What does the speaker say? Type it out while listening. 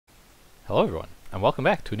Hello everyone, and welcome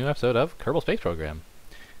back to a new episode of Kerbal Space Program.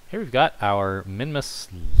 Here we've got our Minmus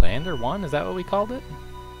Lander 1, is that what we called it?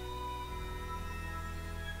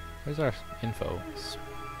 Where's our info?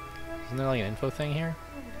 Isn't there like an info thing here?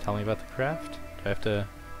 Tell me about the craft? Do I have to...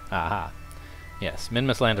 Aha. Yes,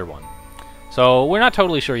 Minmus Lander 1. So we're not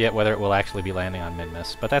totally sure yet whether it will actually be landing on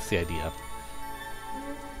Minmus, but that's the idea.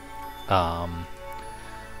 So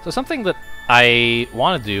something that I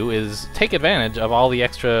want to do is take advantage of all the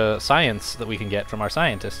extra science that we can get from our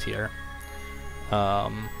scientist here.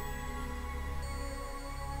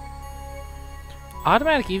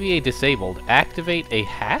 Automatic EVA disabled. Activate a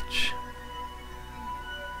hatch?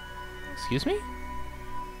 Excuse me?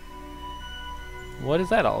 What is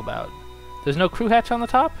that all about? There's no crew hatch on the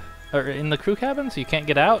top? Or in the crew cabin, so you can't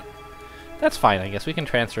get out? That's fine, I guess. We can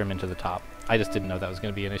transfer him into the top. I just didn't know that was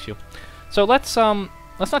going to be an issue. So let's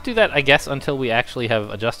not do that, I guess, until we actually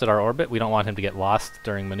have adjusted our orbit. We don't want him to get lost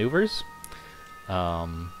during maneuvers. Yeah,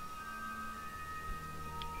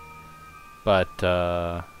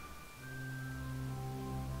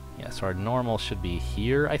 so our normal should be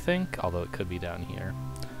here, I think, although it could be down here.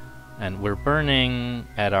 And we're burning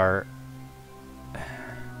at our...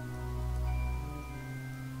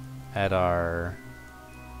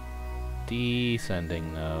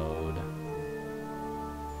 descending node.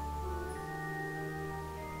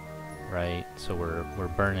 Right, so we're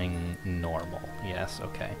burning normal. Yes,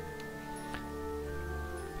 okay.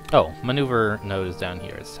 Oh, maneuver node is down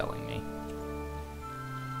here, it's telling me.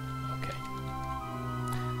 Okay.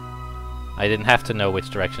 I didn't have to know which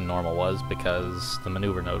direction normal was because the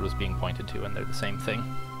maneuver node was being pointed to and they're the same thing.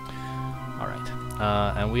 Alright,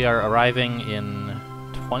 and we are arriving in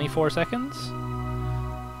 24 seconds?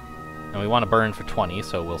 And we want to burn for 20,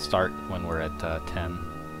 so we'll start when we're at 10.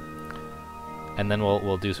 And then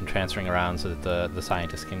we'll do some transferring around so that the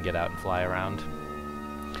scientists can get out and fly around.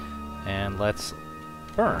 And let's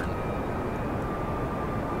burn.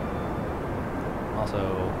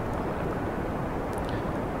 Also,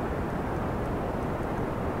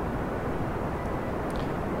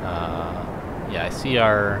 yeah, I see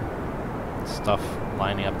our stuff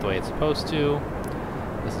lining up the way it's supposed to.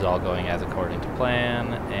 This is all going as according to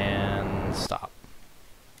plan, and stop.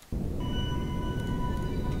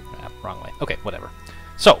 Wrong way. Okay, whatever.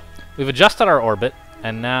 So, we've adjusted our orbit,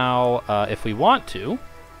 and now, if we want to,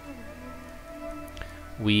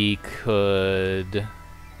 we could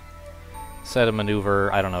set a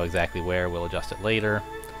maneuver, I don't know exactly where, we'll adjust it later,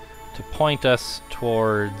 to point us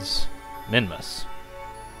towards Minmus.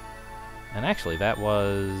 And actually, that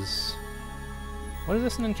was... What is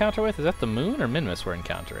this an encounter with? Is that the moon or Minmus we're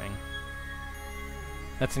encountering?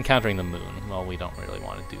 That's encountering the moon. Well, we don't really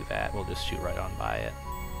want to do that. We'll just shoot right on by it.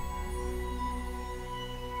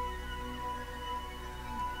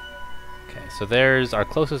 Okay, so there's our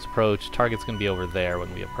closest approach. Target's going to be over there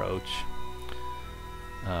when we approach.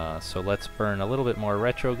 So let's burn a little bit more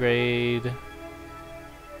retrograde.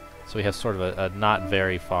 So we have sort of a not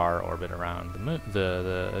very far orbit around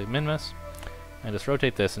the Minmus. And just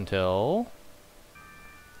rotate this until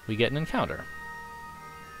we get an encounter.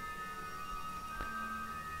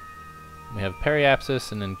 We have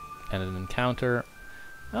periapsis and an encounter.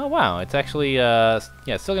 Oh wow, it's actually, yeah,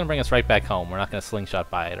 it's still going to bring us right back home. We're not going to slingshot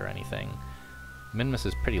by it or anything. Minmus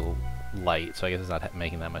is pretty light, so I guess it's not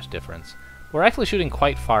making that much difference. We're actually shooting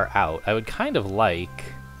quite far out. I would kind of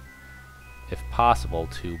like, if possible,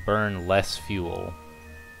 to burn less fuel.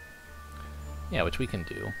 Yeah, which we can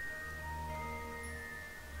do.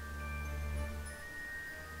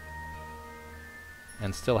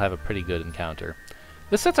 And still have a pretty good encounter.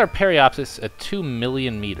 This sets our periapsis at 2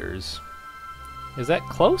 million meters. Is that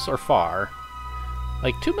close or far?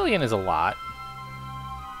 Like, 2 million is a lot.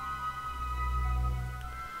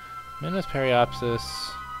 Minmus periapsis.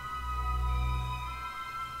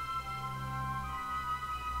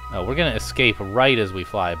 Oh, we're gonna escape right as we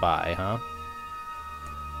fly by, huh?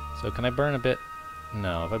 So can I burn a bit?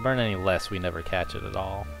 No, if I burn any less, we never catch it at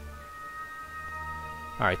all.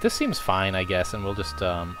 Alright, this seems fine, I guess, and we'll just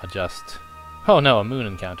adjust... Oh no, a moon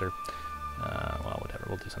encounter. Well, whatever,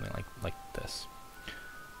 we'll do something like this.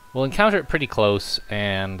 We'll encounter it pretty close,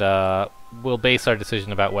 and we'll base our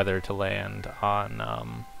decision about whether to land on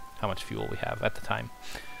how much fuel we have at the time.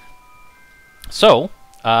 So,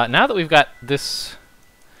 now that we've got this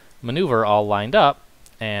maneuver all lined up,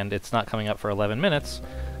 and it's not coming up for 11 minutes,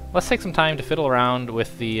 let's take some time to fiddle around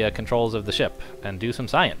with the controls of the ship and do some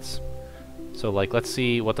science. So, like, let's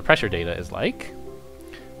see what the pressure data is like.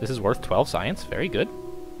 This is worth 12 science, very good.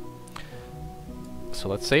 So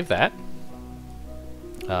let's save that.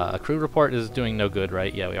 A crew report is doing no good,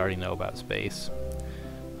 right? Yeah, we already know about space.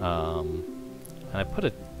 And I put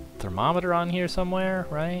a thermometer on here somewhere,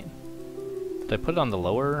 right? Did I put it on the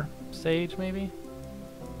lower stage, maybe?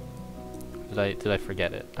 Did I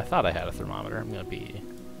forget it? I thought I had a thermometer. I'm gonna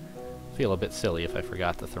feel a bit silly if I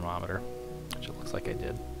forgot the thermometer, which it looks like I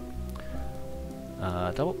did.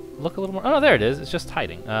 Look a little more. Oh, there it is. It's just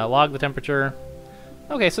hiding. Log the temperature.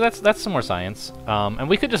 Okay, so that's some more science. And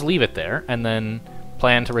we could just leave it there and then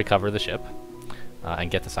plan to recover the ship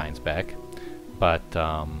and get the science back. But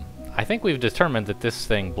I think we've determined that this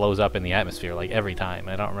thing blows up in the atmosphere like every time.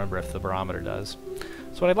 I don't remember if the barometer does.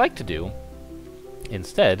 So what I'd like to do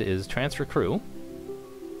instead is transfer crew.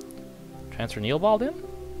 Transfer Neilbald in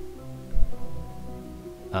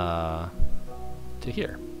to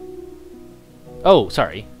here. Oh,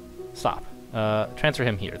 sorry. Stop. Transfer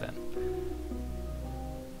him here then.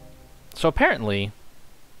 So apparently,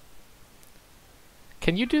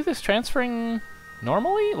 can you do this transferring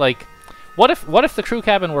normally? Like, what if the crew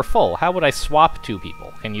cabin were full? How would I swap two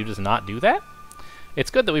people? Can you just not do that? It's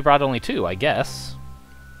good that we brought only two, I guess.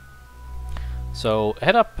 So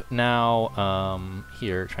head up now.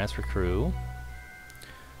 Here, transfer crew.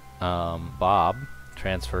 Bob,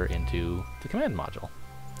 transfer into the command module.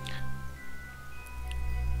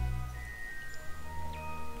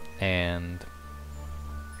 And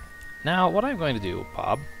now what I'm going to do,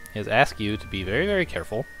 Bob, is ask you to be very, very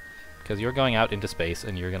careful, because you're going out into space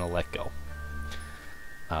and you're going to let go.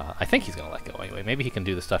 I think he's going to let go anyway. Maybe he can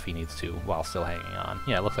do the stuff he needs to while still hanging on.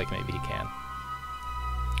 Yeah, it looks like maybe he can.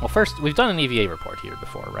 Well, first, we've done an EVA report here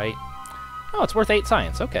before, right? Oh, it's worth 8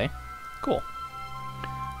 science. Okay, cool.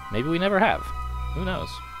 Maybe we never have. Who knows?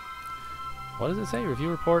 What does it say? Review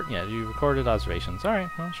report? Yeah, you recorded observations. All right,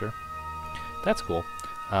 well, sure. That's cool.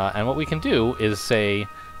 And what we can do is say,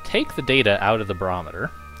 take the data out of the barometer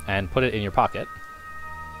and put it in your pocket.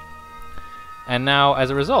 And now, as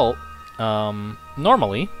a result,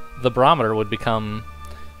 normally the barometer would become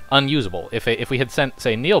unusable. If we had sent,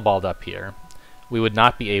 say, Neilbald up here, we would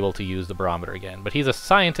not be able to use the barometer again. But he's a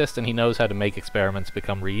scientist and he knows how to make experiments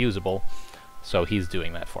become reusable, so he's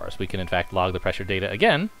doing that for us. We can, in fact, log the pressure data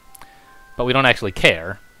again, but we don't actually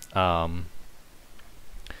care.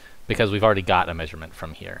 Because we've already got a measurement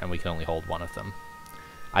from here, and we can only hold one of them.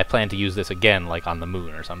 I plan to use this again, like on the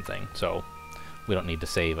moon or something, so we don't need to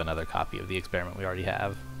save another copy of the experiment we already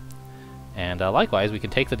have. And likewise, we can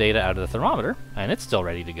take the data out of the thermometer, and it's still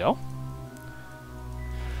ready to go.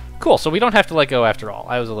 Cool, so we don't have to let go after all.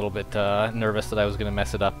 I was a little bit nervous that I was going to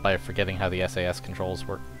mess it up by forgetting how the SAS controls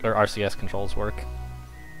work, or RCS controls work.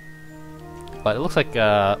 But it looks like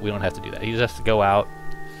we don't have to do that. He just has to go out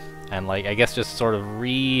and, like, I guess just sort of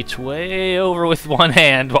reach way over with one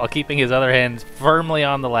hand while keeping his other hand firmly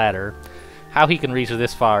on the ladder. How he can reach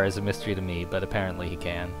this far is a mystery to me, but apparently he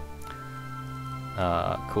can.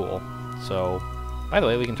 Cool. So, by the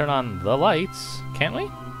way, we can turn on the lights, can't we?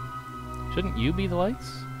 Shouldn't you be the lights?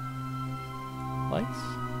 Lights?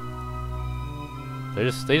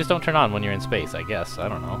 They just don't turn on when you're in space, I guess. I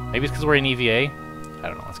don't know. Maybe it's because we're in EVA? I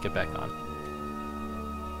don't know. Let's get back on.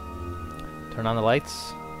 Turn on the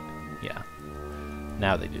lights? Yeah.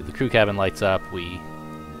 Now they do. The crew cabin lights up.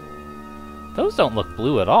 Those don't look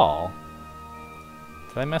blue at all.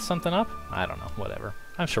 Did I mess something up? I don't know. Whatever.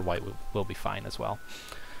 I'm sure white will be fine as well.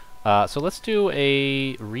 So let's do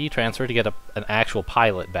a retransfer to get an actual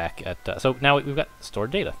pilot back at... so now we've got stored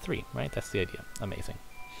data. 3, right? That's the idea. Amazing.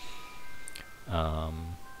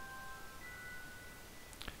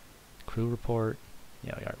 Crew report.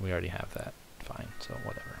 Yeah, we already have that. Fine. So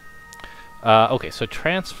whatever. Okay, so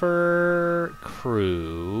transfer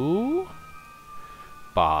crew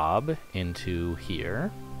Bob into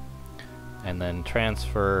here, and then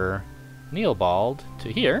transfer Neilbald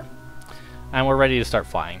to here, and we're ready to start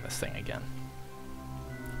flying this thing again.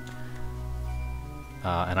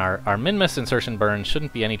 And our min-miss insertion burn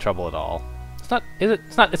shouldn't be any trouble at all. It's not, is it?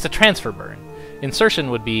 It's not. It's a transfer burn. Insertion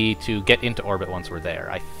would be to get into orbit once we're there.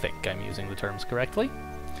 I think I'm using the terms correctly.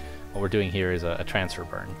 What we're doing here is a transfer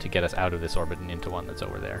burn to get us out of this orbit and into one that's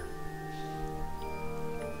over there.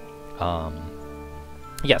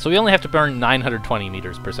 Yeah, so we only have to burn 920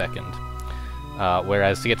 meters per second,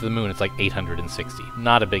 whereas to get to the moon it's like 860.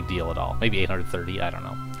 Not a big deal at all. Maybe 830, I don't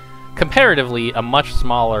know. Comparatively, a much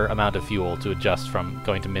smaller amount of fuel to adjust from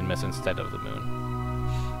going to min-miss instead of the moon.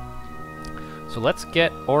 So let's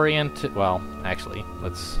get oriented... Well, actually,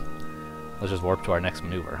 let's just warp to our next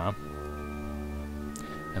maneuver, huh?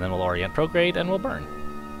 And then we'll orient prograde and we'll burn.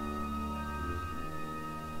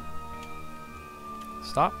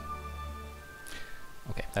 Stop.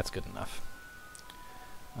 Okay, that's good enough.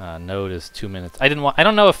 Node is 2 minutes. I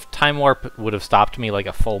don't know if time warp would have stopped me like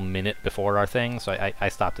a full minute before our thing, so I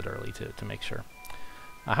stopped it early to make sure.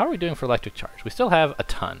 How are we doing for electric charge? We still have a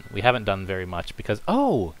ton. We haven't done very much because...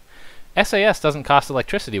 Oh! SAS doesn't cost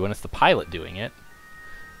electricity when it's the pilot doing it.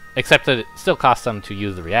 Except that it still costs them to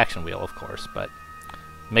use the reaction wheel, of course, but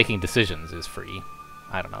making decisions is free.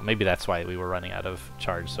 I don't know. Maybe that's why we were running out of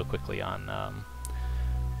charge so quickly on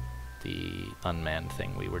the unmanned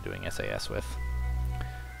thing we were doing SAS with.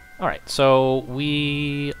 Alright, so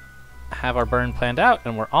we have our burn planned out,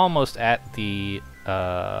 and we're almost at the...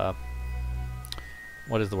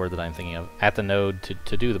 what is the word that I'm thinking of? At the node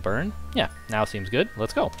to do the burn? Yeah, now seems good.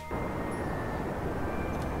 Let's go.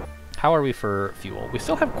 How are we for fuel? We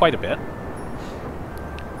still have quite a bit.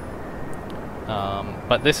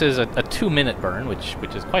 But this is a 2-minute burn, which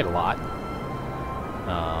is quite a lot.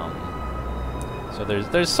 So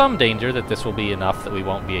there's some danger that this will be enough that we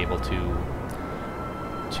won't be able to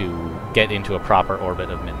get into a proper orbit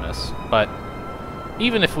of Minmus. But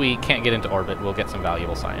even if we can't get into orbit, we'll get some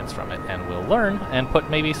valuable science from it, and we'll learn and put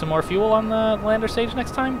maybe some more fuel on the lander stage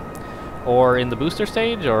next time, or in the booster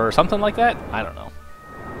stage, or something like that. I don't know.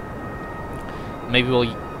 Maybe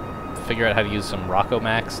we'll figure out how to use some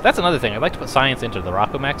Rockomax. That's another thing. I'd like to put science into the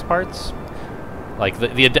Rockomax parts. Like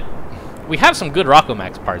we have some good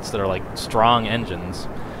Rockomax parts that are like strong engines,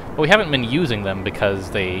 but we haven't been using them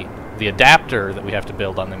because the adapter that we have to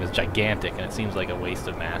build on them is gigantic, and it seems like a waste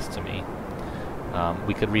of mass to me.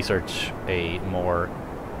 We could research a more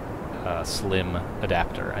slim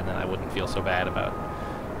adapter, and then I wouldn't feel so bad about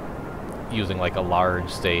using like a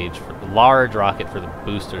large rocket for the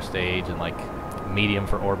booster stage, and like medium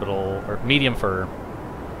for orbital, or medium for,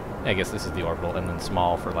 I guess this is the orbital, and then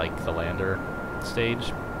small for like the lander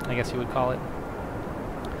stage, I guess you would call it.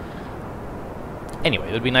 Anyway,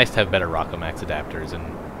 it would be nice to have better Rockomax adapters,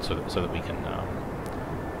 and so that we can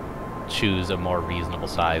choose a more reasonable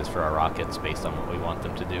size for our rockets based on what we want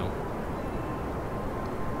them to do.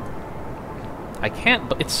 I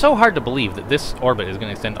can't... It's so hard to believe that this orbit is going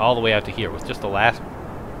to extend all the way out to here with just the last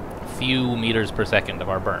few meters per second of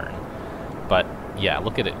our burn. But, yeah,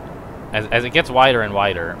 look at it. As it gets wider and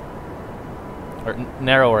wider, or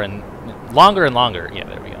narrower and longer, yeah,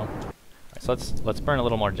 there we go. Right, so let's burn a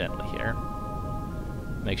little more gently here.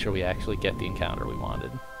 Make sure we actually get the encounter we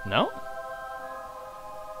wanted. No?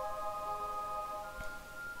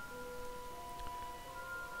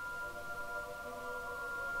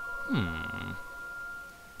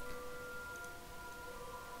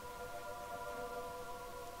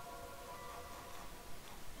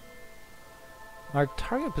 Our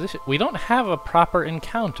target position... We don't have a proper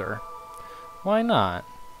encounter. Why not?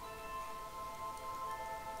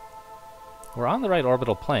 We're on the right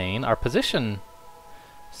orbital plane. Our position...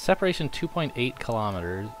 Separation 2.8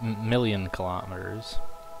 kilometers... million kilometers.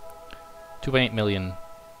 2.8 million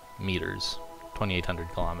meters. 2,800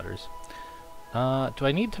 kilometers. Do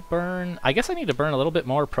I need to burn... I guess I need to burn a little bit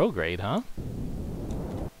more prograde, huh?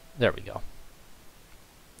 There we go.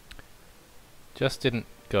 Just didn't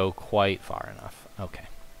go quite far enough. Okay.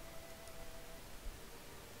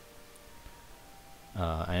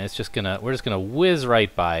 And it's just gonna... We're just gonna whiz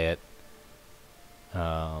right by it.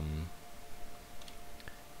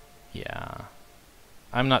 Yeah.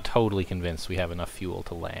 I'm not totally convinced we have enough fuel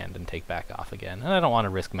to land and take back off again. And I don't want to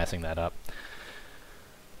risk messing that up.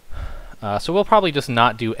 So we'll probably just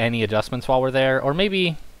not do any adjustments while we're there, or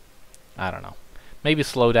maybe, I don't know, maybe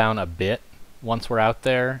slow down a bit once we're out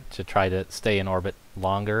there to try to stay in orbit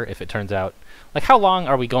longer if it turns out, like how long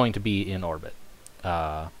are we going to be in orbit?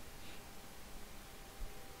 Our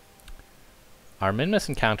Minmus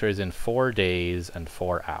encounter is in 4 days and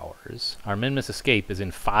 4 hours. Our Minmus escape is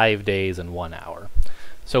in 5 days and 1 hour.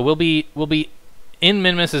 So we'll be in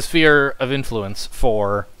Minmus's sphere of influence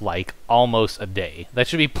for, like, almost a day. That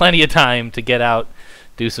should be plenty of time to get out,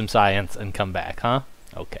 do some science, and come back, huh?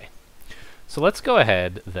 Okay. So let's go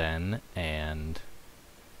ahead, then, and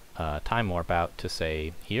time warp out to,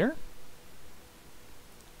 say, here.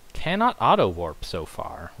 Cannot auto-warp so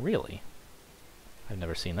far. Really? I've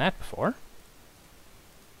never seen that before.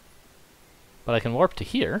 But I can warp to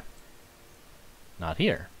here. Not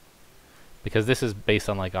here. Because this is based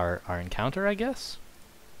on, like, our encounter, I guess?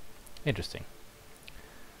 Interesting.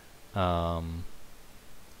 Well,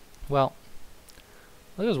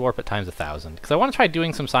 let's just warp it times 1,000. Because I want to try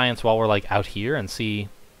doing some science while we're, like, out here and see...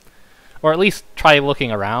 Or at least try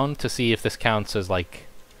looking around to see if this counts as, like,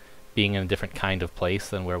 being in a different kind of place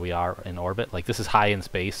than where we are in orbit. Like, this is high in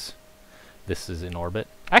space. This is in orbit.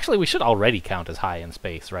 Actually, we should already count as high in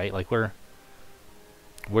space, right? Like, we're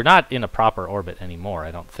not in a proper orbit anymore,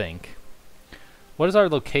 I don't think. What is our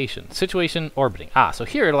location? Situation orbiting. Ah, so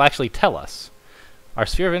here it'll actually tell us Our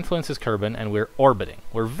sphere of influence is Kerbin, and we're orbiting.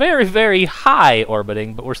 We're very, very high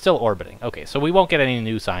orbiting, but we're still orbiting. Okay, so we won't get any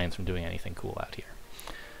new science from doing anything cool out here.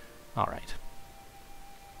 All right.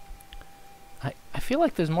 I feel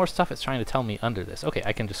like there's more stuff it's trying to tell me under this. Okay,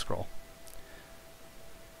 I can just scroll.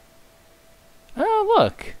 Oh,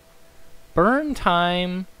 look. Burn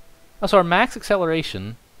time. Oh, so our max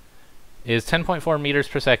acceleration is 10.4 meters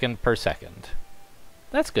per second per second.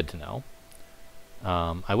 That's good to know.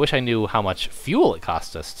 I wish I knew how much fuel it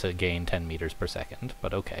cost us to gain 10 meters per second,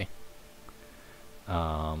 but okay.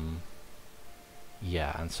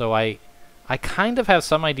 Yeah, and so I kind of have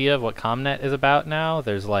some idea of what ComNet is about now.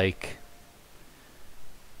 There's like...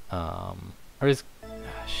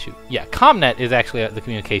 shoot. Yeah, ComNet is actually the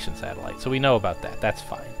communication satellite, so we know about that. That's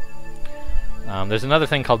fine. There's another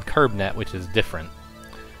thing called KerbNet, which is different,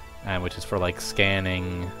 and which is for like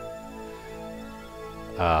scanning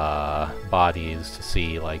bodies to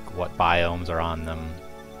see like what biomes are on them.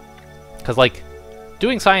 Because like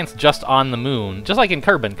doing science just on the moon, just like in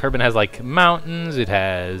Kerbin, Kerbin has like mountains, it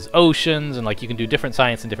has oceans, and like you can do different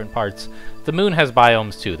science in different parts. The moon has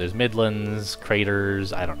biomes too. There's midlands,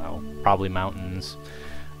 craters, I don't know, probably mountains.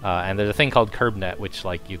 And there's a thing called KerbNet, which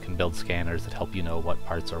like you can build scanners that help you know what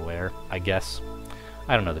parts are where, I guess.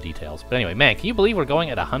 I don't know the details. But anyway, man, can you believe we're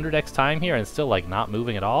going at 100x time here and still like not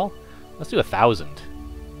moving at all? Let's do 1,000.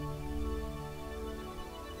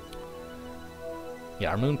 Yeah,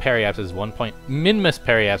 our moon periapsis is Minmus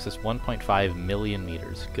periapsis 1.5 million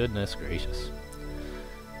meters. Goodness gracious.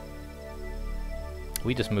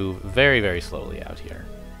 We just move very, very slowly out here.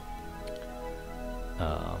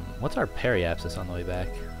 What's our periapsis on the way back?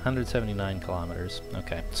 179 kilometers.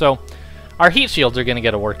 Okay, so our heat shields are going to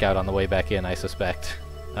get a workout on the way back in, I suspect.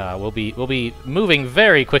 We'll be moving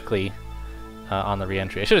very quickly on the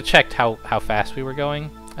re-entry. I should have checked how fast we were going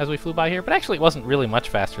as we flew by here, but actually it wasn't really much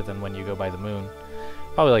faster than when you go by the moon.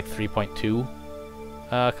 Probably like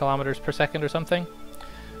 3.2 kilometers per second or something.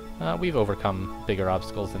 We've overcome bigger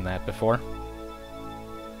obstacles than that before.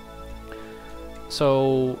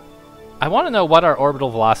 So I want to know what our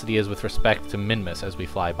orbital velocity is with respect to Minmus as we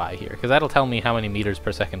fly by here, because that'll tell me how many meters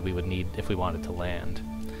per second we would need if we wanted to land.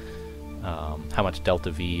 How much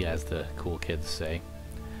delta V, as the cool kids say.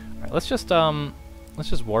 All right, let's just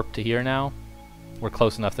warp to here now. We're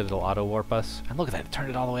close enough that it'll auto warp us. And look at that, it turned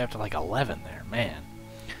it all the way up to like 11 there, man.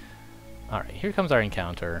 All right, here comes our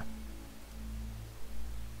encounter.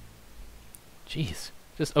 Jeez,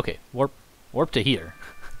 just okay. Warp to here.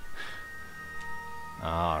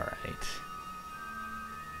 All right.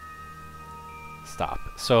 Stop.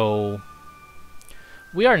 So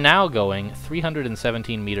we are now going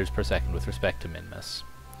 317 meters per second with respect to Minmus.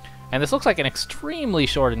 And this looks like an extremely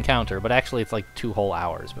short encounter, but actually it's like 2 whole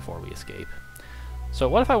hours before we escape. So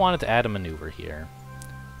what if I wanted to add a maneuver here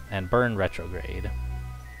and burn retrograde?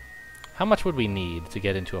 How much would we need to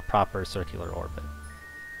get into a proper circular orbit?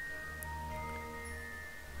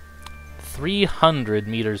 300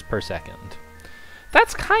 meters per second.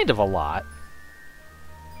 That's kind of a lot.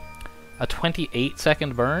 A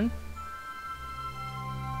 28-second burn?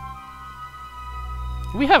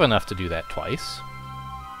 We have enough to do that twice.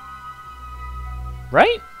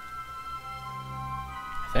 Right?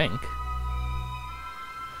 I think.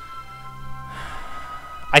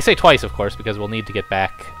 I say twice, of course, because we'll need to get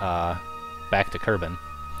back to Kerbin.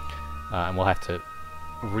 And we'll have to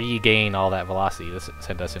regain all that velocity to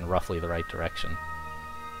send us in roughly the right direction.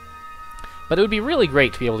 But it would be really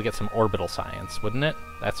great to be able to get some orbital science, wouldn't it?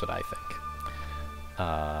 That's what I think.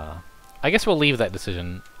 I guess we'll leave that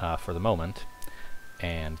decision for the moment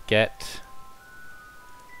and do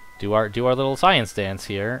our little science dance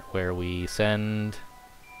here, where we send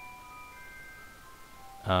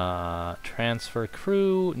transfer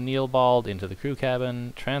crew Neilbald into the crew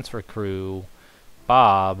cabin, transfer crew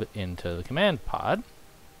Bob into the command pod.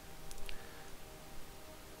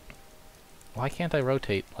 Why can't I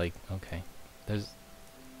rotate? Like, okay.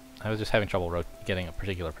 I was just having trouble getting a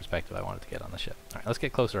particular perspective I wanted to get on the ship. Alright, let's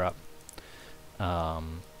get closer up.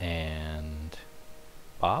 And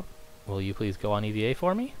Bob, will you please go on EVA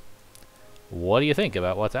for me? What do you think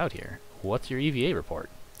about what's out here? What's your EVA report?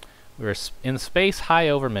 We're in space high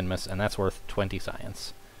over Minmus, and that's worth 20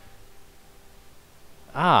 science.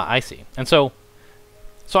 Ah, I see. And so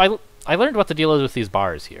I learned what the deal is with these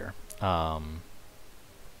bars here.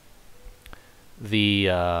 The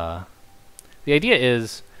idea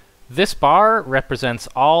is this bar represents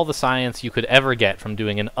all the science you could ever get from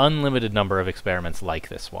doing an unlimited number of experiments like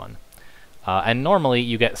this one. And normally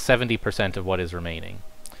you get 70% of what is remaining.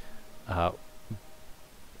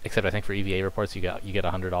 Except I think for EVA reports you get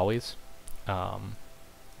 100 always.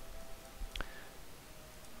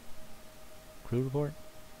 Crew report?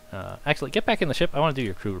 Actually, get back in the ship. I want to do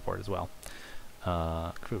your crew report as well.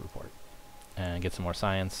 Crew report. And get some more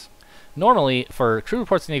science. Normally, for crew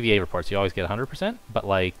reports and AVA reports, you always get 100%, but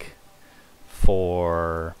like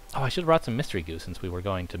for... Oh, I should have brought some mystery goo since we were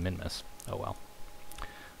going to Minmus. Oh well.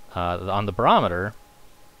 On the barometer...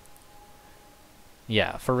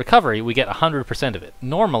 Yeah, for recovery, we get 100% of it.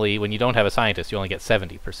 Normally, when you don't have a scientist, you only get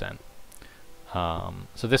 70%.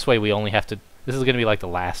 So this way, we only have to... This is going to be like the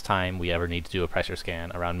last time we ever need to do a pressure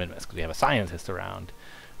scan around Minmus, because we have a scientist around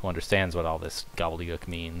who understands what all this gobbledygook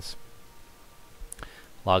means.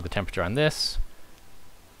 Log the temperature on this.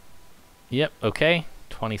 Yep, okay.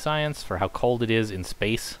 20 science for how cold it is in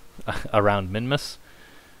space around Minmus.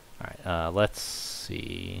 Alright, let's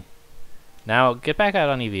see. Now, get back out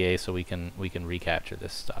on EVA so we can recapture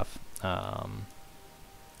this stuff.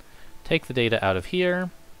 Take the data out of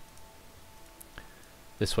here.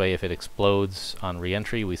 This way, if it explodes on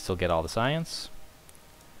re-entry, we still get all the science.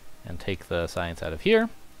 And take the science out of here.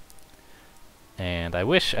 And I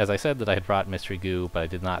wish, as I said, that I had brought Mystery Goo, but I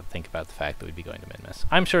did not think about the fact that we'd be going to Minmus.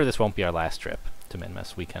 I'm sure this won't be our last trip to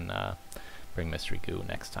Minmus. We can bring Mystery Goo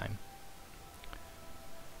next time.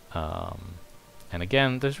 And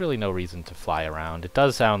again, there's really no reason to fly around. It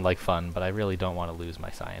does sound like fun, but I really don't want to lose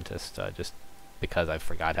my scientist just because I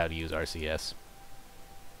forgot how to use RCS.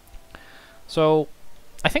 So,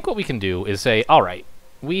 I think what we can do is say, alright,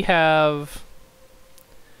 we have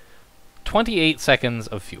 28 seconds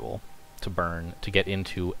of fuel to burn to get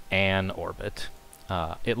into an orbit.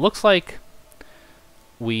 It looks like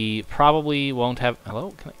we probably won't have...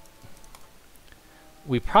 Hello?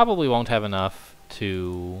 We probably won't have enough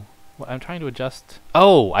to... Well, I'm trying to adjust...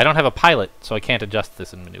 Oh! I don't have a pilot, so I can't adjust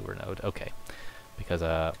this in maneuver node. Okay. Because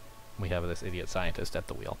we have this idiot scientist at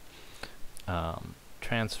the wheel.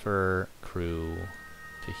 Transfer crew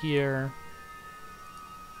to here.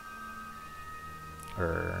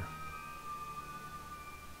 Or...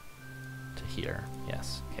 to here.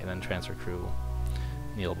 Yes. Okay, then transfer crew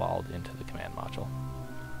Neilbald into the command module.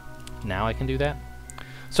 Now I can do that.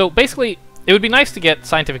 So basically, it would be nice to get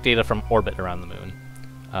scientific data from orbit around the moon.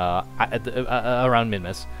 Around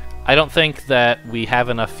Minmus. I don't think that we have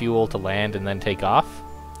enough fuel to land and then take off.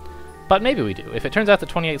 But maybe we do. If it turns out that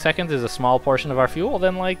 28 seconds is a small portion of our fuel,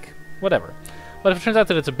 then, like, whatever. But if it turns out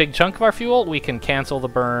that it's a big chunk of our fuel, we can cancel the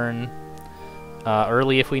burn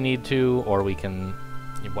early if we need to, or we can...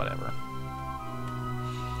 whatever.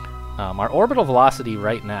 Our orbital velocity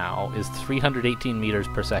right now is 318 meters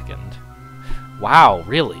per second. Wow,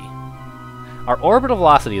 really? Our orbital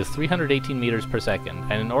velocity is 318 meters per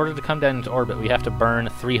second, and in order to come down into orbit, we have to burn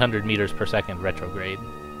 300 meters per second retrograde.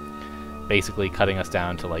 Basically cutting us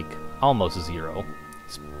down to, like, almost zero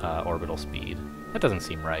orbital speed. That doesn't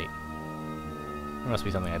seem right. There must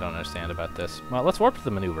be something I don't understand about this. Well, let's warp to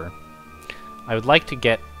the maneuver. I would like to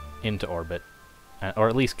get into orbit, or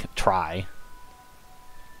at least try.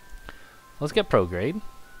 Let's get prograde.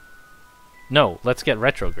 No, let's get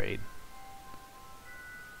retrograde.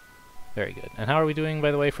 Very good. And how are we doing,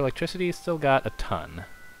 by the way, for electricity? Still got a ton.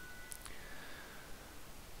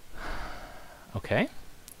 Okay.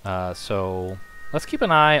 So let's keep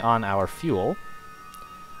an eye on our fuel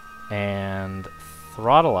and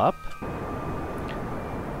throttle up.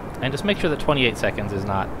 And just make sure that 28 seconds is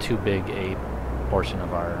not too big a portion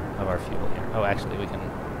of our fuel here. Oh, actually, we can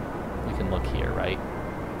look here, right?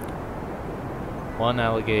 One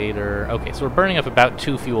alligator. Okay, so we're burning up about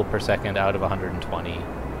 2 fuel per second out of 120.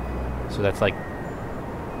 So that's like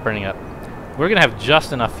burning up. We're going to have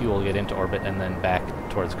just enough fuel to get into orbit and then back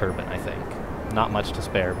towards Kerbin, I think. Not much to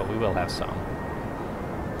spare, but we will have some.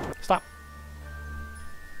 Stop.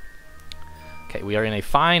 Okay, we are in a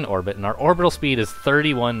fine orbit, and our orbital speed is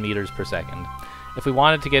 31 meters per second. If we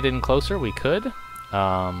wanted to get in closer, we could.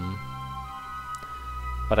 But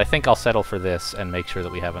I think I'll settle for this and make sure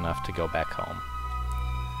that we have enough to go back home.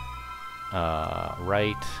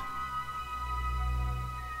 Right.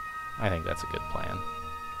 I think that's a good plan.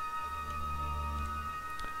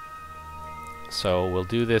 So we'll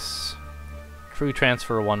do this crew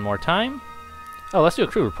transfer one more time. Oh, let's do a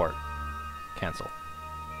crew report. Cancel.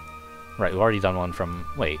 Right, we've already done one from...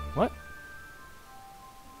 Wait, what?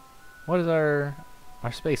 What is our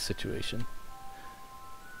space situation?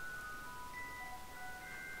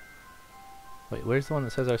 Wait, where's the one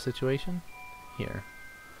that says our situation? Here.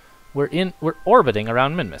 We're orbiting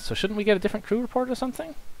around Minmus, so shouldn't we get a different crew report or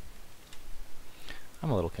something? I'm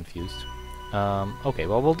a little confused. Okay,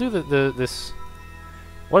 well, we'll do this...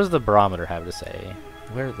 What does the barometer have to say?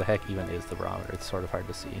 Where the heck even is the barometer? It's sort of hard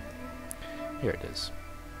to see. Here it is.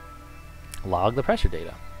 Log the pressure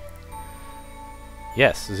data.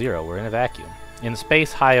 Yes, 0. We're in a vacuum. In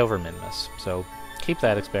space, high over Minmus. So keep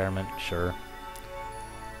that experiment, sure.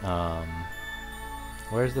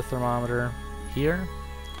 Where's the thermometer? Here?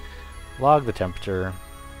 Log the temperature.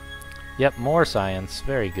 Yep, more science.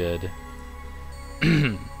 Very good.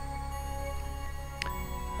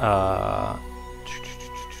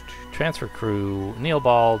 Transfer crew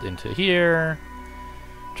Neilbald into here.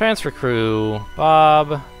 Transfer crew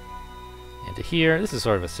Bob into here. This is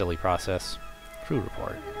sort of a silly process. Crew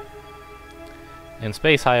report. In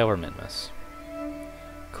space, high over Minmus.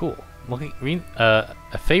 Cool. Looking,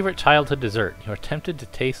 a favorite childhood dessert. You are tempted to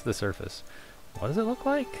taste the surface. What does it look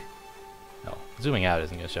like? Oh, zooming out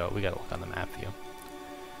isn't going to show it. We got to look on the map view.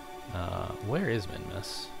 Where is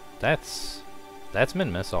Minmus? That's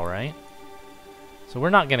Minmus, all right. So we're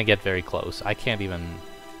not going to get very close. I can't even...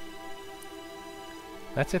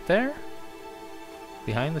 That's it there?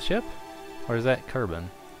 Behind the ship? Or is that Kerbin?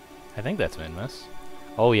 I think that's Minmus.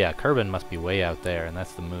 Oh yeah, Kerbin must be way out there, and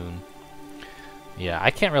that's the moon. Yeah,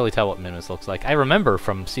 I can't really tell what Minmus looks like. I remember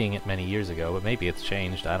from seeing it many years ago, but maybe it's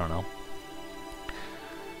changed. I don't know.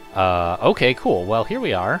 Okay, cool. Well, here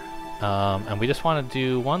we are. And we just want to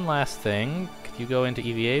do one last thing. Could you go into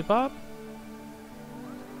EVA, Bob?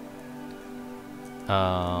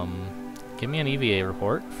 Give me an EVA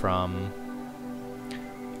report from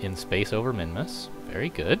in space over Minmus. Very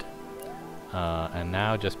good. And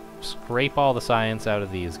now just scrape all the science out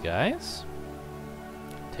of these guys.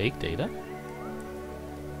 Take data.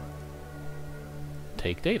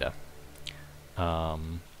 Take data.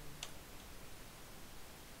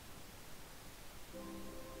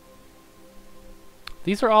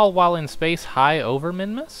 These are all while in space high over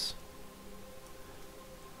Minmus?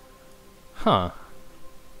 Huh.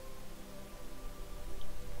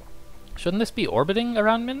 Shouldn't this be orbiting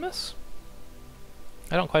around Minmus?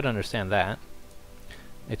 I don't quite understand that.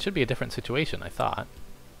 It should be a different situation, I thought.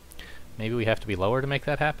 Maybe we have to be lower to make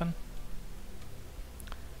that happen?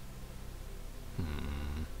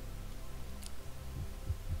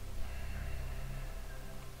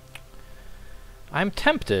 I'm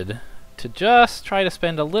tempted to just try to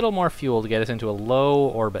spend a little more fuel to get us into a low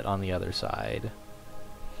orbit on the other side.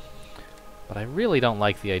 But I really don't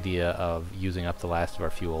like the idea of using up the last of our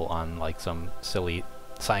fuel on like some silly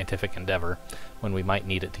scientific endeavor when we might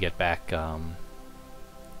need it to get back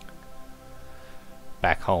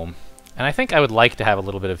back home. And I think I would like to have a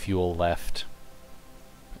little bit of fuel left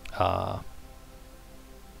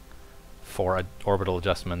for orbital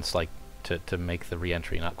adjustments, like to make the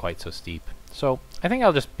re-entry not quite so steep. So I think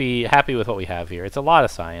I'll just be happy with what we have here. It's a lot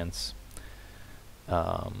of science.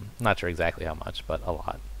 Not sure exactly how much, but a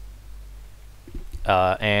lot.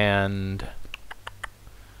 And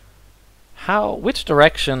which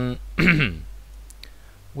direction?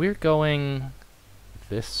 We're going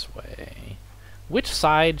this way. Which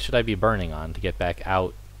side should I be burning on to get back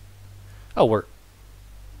out? Oh, oh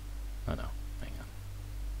no, hang on.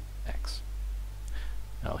 X.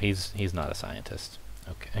 Oh, he's not a scientist.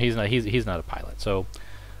 Okay, he's not a pilot. So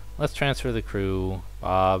let's transfer the crew,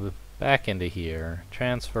 Bob, back into here.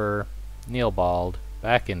 Transfer Neilbald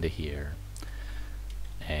back into here.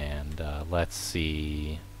 And let's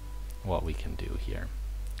see what we can do here.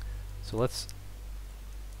 So let's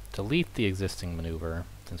delete the existing maneuver,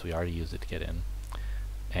 since we already used it to get in.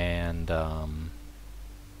 And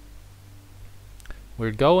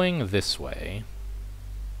we're going this way.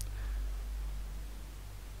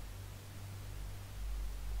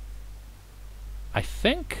 I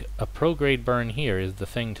think a prograde burn here is the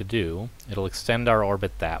thing to do. It'll extend our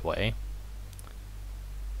orbit that way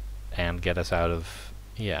and get us out of...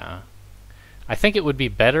 yeah. I think it would be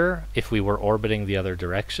better if we were orbiting the other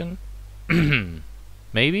direction.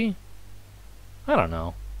 Maybe? I don't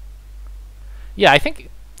know. Yeah, I think...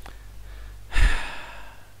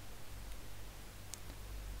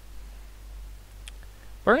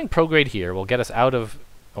 burning prograde here will get us out of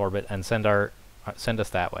orbit and send us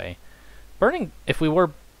that way. Burning, if we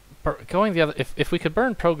were going the other, if we could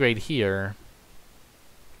burn prograde here,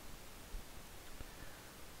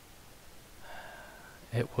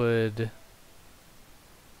 it would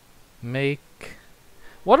make...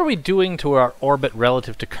 what are we doing to our orbit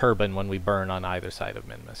relative to Kerbin when we burn on either side of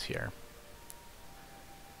Minmus here?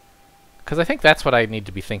 Because I think that's what I need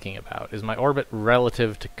to be thinking about, is my orbit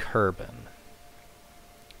relative to Kerbin.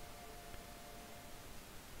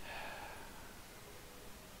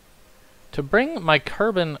 To bring my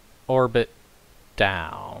Kerbin orbit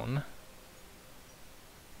down,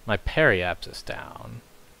 my periapsis down,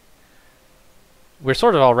 we're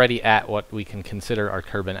sort of already at what we can consider our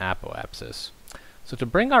Kerbin apoapsis. So to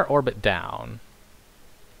bring our orbit down,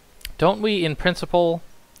 don't we in principle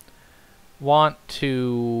want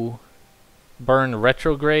to burn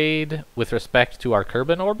retrograde with respect to our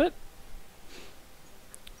Kerbal orbit?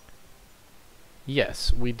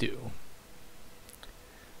 Yes, we do.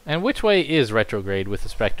 And which way is retrograde with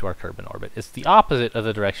respect to our Kerbal orbit? It's the opposite of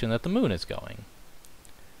the direction that the moon is going.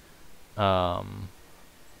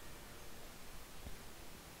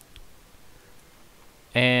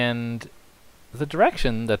 And the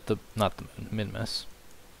direction that not the moon, Minmus.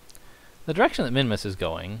 The direction that Minmus is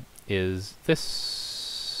going is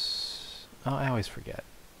this. Oh, I always forget.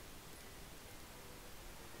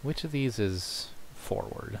 Which of these is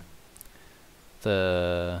forward?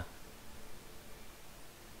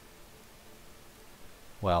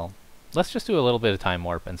 Well, let's just do a little bit of time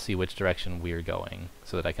warp and see which direction we're going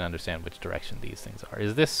so that I can understand which direction these things are.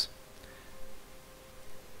 Is this...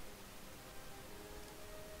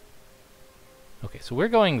 Okay, so we're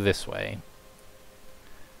going this way.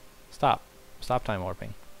 Stop. Stop time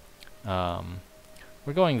warping.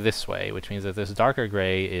 We're going this way, which means that this darker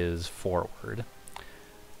gray is forward.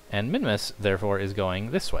 And Minmus, therefore, is going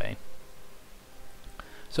this way.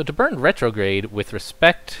 So to burn retrograde with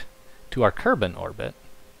respect to our Kerbal orbit,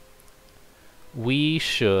 we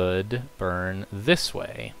should burn this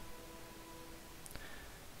way.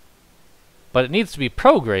 But it needs to be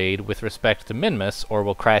prograde with respect to Minmus, or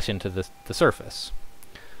we'll crash into the surface.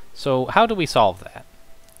 So how do we solve that?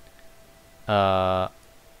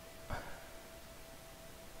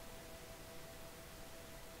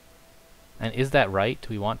 And is that right? Do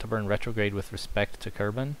we want to burn retrograde with respect to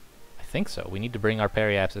Kerbal? I think so. We need to bring our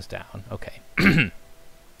periapsis down. Okay.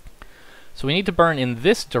 So we need to burn in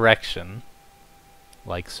this direction,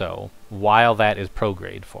 like so, while that is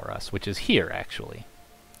prograde for us, which is here, actually.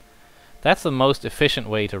 That's the most efficient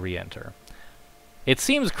way to re-enter. It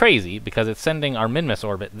seems crazy, because it's sending our Minmus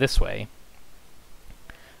orbit this way.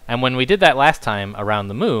 And when we did that last time around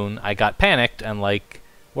the moon, I got panicked and like,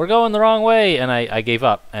 we're going the wrong way, and I gave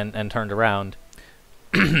up and turned around.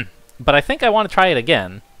 But I think I want to try it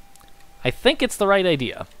again. I think it's the right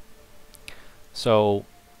idea. So,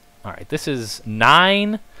 alright, this is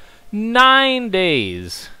 9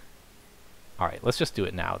 days. Alright, let's just do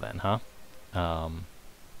it now then, huh?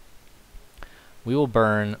 We will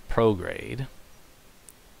burn prograde.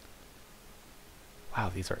 Wow,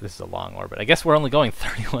 this is a long orbit. I guess we're only going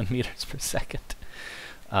 31 meters per second.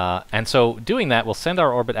 And so doing that will send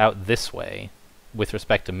our orbit out this way with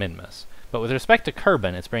respect to Minmus. But with respect to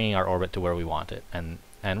Kerbal, it's bringing our orbit to where we want it. And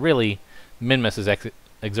really, Minmus is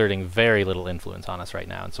exerting very little influence on us right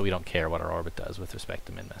now, and so we don't care what our orbit does with respect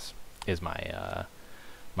to Minmus, is my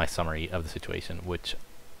my summary of the situation,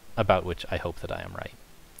 about which I hope that I am right.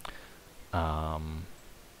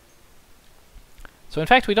 So in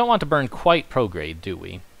fact, we don't want to burn quite prograde, do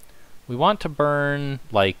we? We want to burn,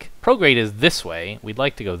 like, prograde is this way. We'd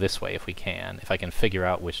like to go this way if we can, if I can figure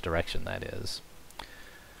out which direction that is.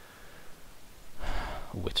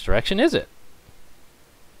 Which direction is it?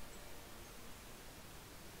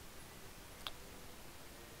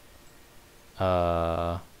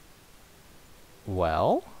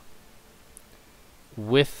 Well,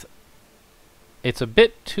 it's a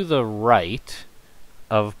bit to the right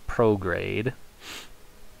of prograde,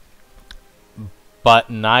 but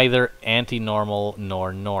neither anti-normal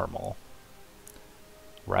nor normal.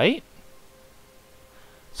 Right?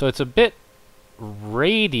 So it's a bit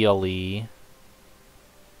radially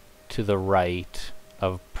to the right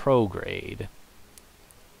of prograde.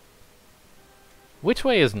 Which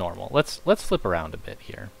way is normal? Let's flip around a bit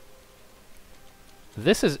here.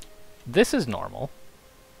 This is normal.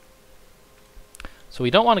 So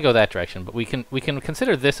we don't want to go that direction, but we can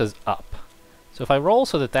consider this as up. So if I roll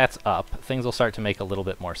so that that's up, things will start to make a little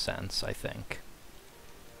bit more sense, I think.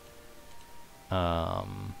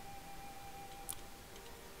 Now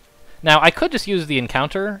I could just use the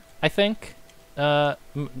encounter, I think. I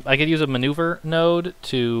could use a maneuver node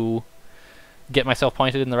to get myself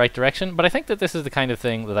pointed in the right direction, but I think that this is the kind of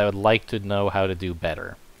thing that I would like to know how to do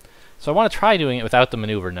better. So I want to try doing it without the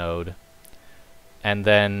maneuver node, and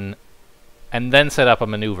then set up a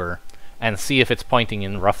maneuver and see if it's pointing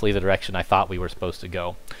in roughly the direction I thought we were supposed to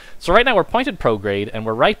go. So right now we're pointed prograde, and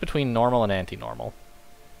we're right between normal and anti-normal,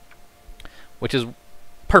 which is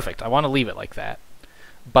perfect. I want to leave it like that.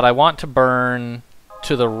 But I want to burn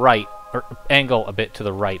to the right, or angle a bit to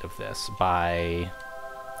the right of this by,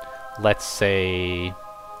 let's say,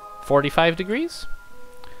 45 degrees.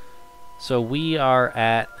 So we are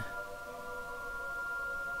at...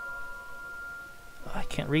 I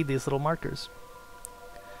can't read these little markers.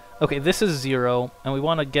 Okay, this is 0, and we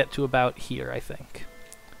want to get to about here, I think.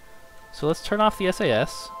 So let's turn off the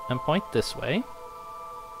SAS and point this way.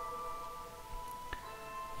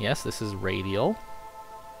 Yes, this is radial.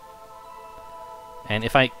 And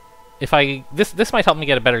if I this might help me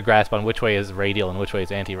get a better grasp on which way is radial and which way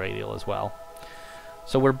is anti-radial as well.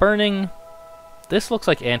 So we're burning. This looks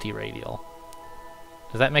like anti-radial.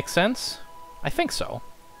 Does that make sense? I think so.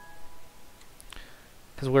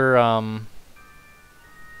 Because we're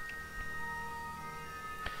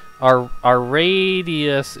our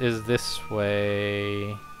radius is this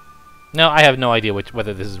way. No, I have no idea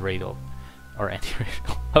whether this is radial or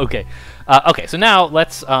anti-radial. Okay. Okay, so now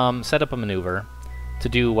let's set up a maneuver to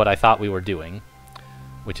do what I thought we were doing,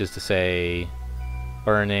 which is to say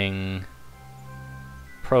burning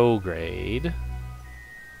prograde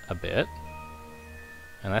a bit.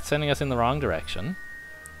 And that's sending us in the wrong direction.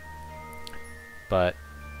 But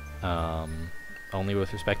only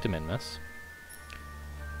with respect to Minmus.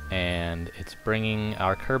 And it's bringing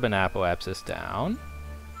our Kerbin apoapsis down.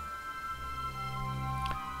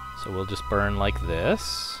 So we'll just burn like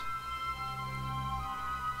this.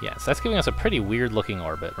 Yes, that's giving us a pretty weird looking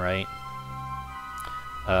orbit, right?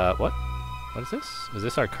 What? What is this? Is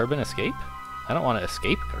this our Kerbin escape? I don't want to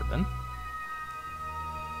escape Kerbin.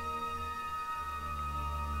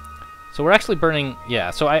 So we're actually burning...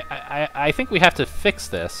 Yeah, so I think we have to fix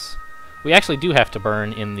this. We actually do have to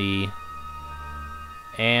burn in the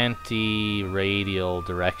anti-radial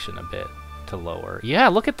direction a bit to lower. Yeah,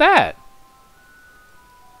 look at that!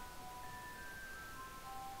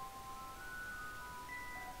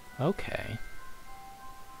 Okay.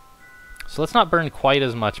 So let's not burn quite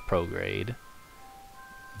as much prograde.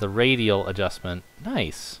 The radial adjustment...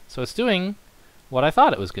 Nice! So it's doing what I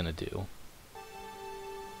thought it was going to do.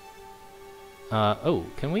 Oh,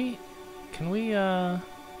 can we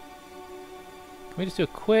just do a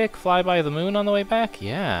quick flyby of the moon on the way back?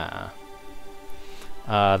 Yeah.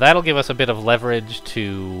 That'll give us a bit of leverage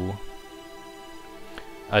to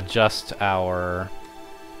adjust a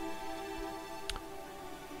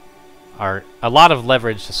lot of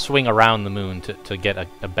leverage to swing around the moon to get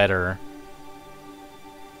a better...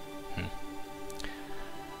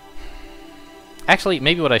 Actually,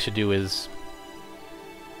 maybe what I should do is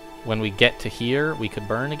when we get to here, we could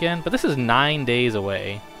burn again. But this is 9 days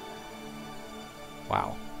away.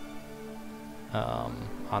 Wow.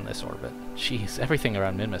 On this orbit. Jeez, everything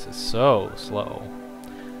around Minmus is so slow.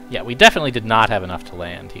 Yeah, we definitely did not have enough to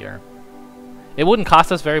land here. It wouldn't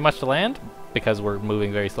cost us very much to land, because we're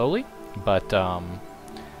moving very slowly. But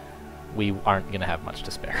we aren't going to have much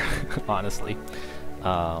to spare, honestly.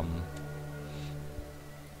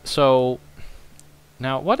 So,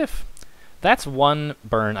 now what if... That's one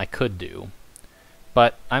burn I could do,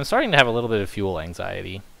 but I'm starting to have a little bit of fuel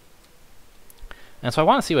anxiety. And so I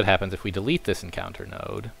want to see what happens if we delete this encounter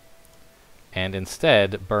node and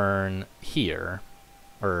instead burn here,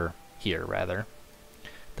 or here rather,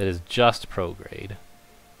 that is just prograde.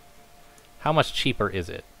 How much cheaper is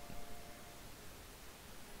it?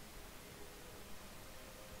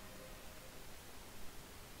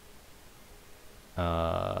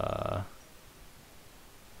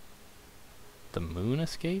 The moon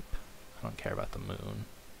escape? I don't care about the moon.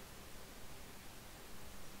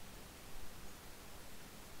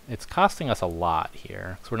 It's costing us a lot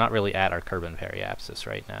here, because we're not really at our Kerbin periapsis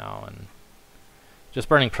right now, and just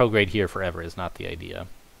burning prograde here forever is not the idea.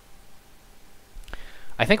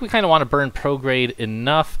 I think we kind of want to burn prograde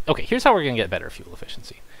enough. Okay, here's how we're going to get better fuel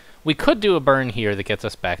efficiency. We could do a burn here that gets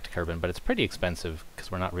us back to Kerbin, but it's pretty expensive because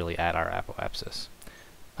we're not really at our apoapsis.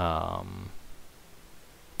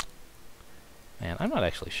 Man, I'm not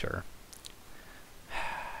actually sure.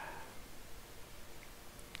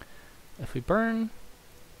 If we burn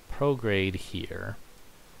prograde here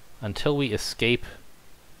until we escape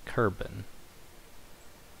Kerbin,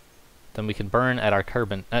 then we can burn at our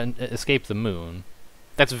Kerbin, escape the moon.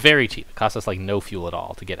 That's very cheap. It costs us like no fuel at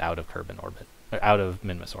all to get out of Kerbin orbit, or out of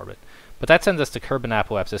Minmus orbit. But that sends us to Kerbin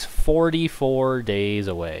apoapsis 44 days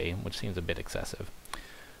away, which seems a bit excessive.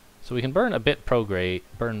 So we can burn a bit prograde,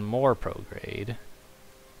 burn more prograde.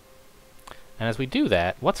 And as we do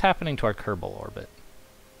that, what's happening to our Kerbal orbit?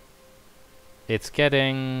 It's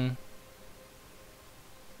getting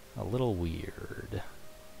a little weird.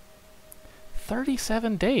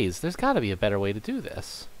 37 days. There's got to be a better way to do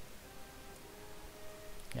this.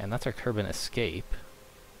 Yeah, and that's our Kerbin escape.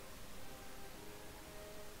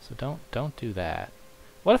 So don't do that.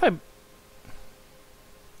 What if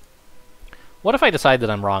I decide that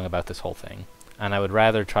I'm wrong about this whole thing, and I would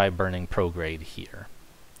rather try burning prograde here?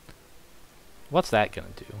 What's that gonna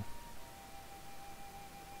do?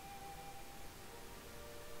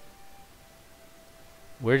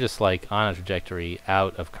 We're just like on a trajectory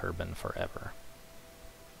out of Kerbin forever.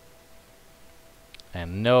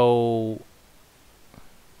 And no...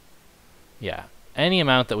 Yeah. any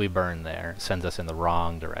amount that we burn there sends us in the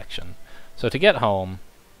wrong direction. So to get home,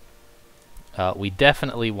 we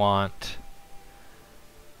definitely want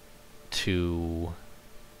to...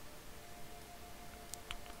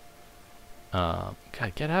 God,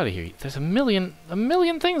 get out of here. There's a million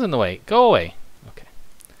things in the way. Go away. Okay.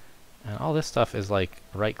 And all this stuff is like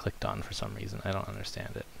right-clicked on for some reason. I don't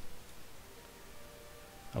understand it.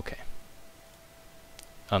 Okay.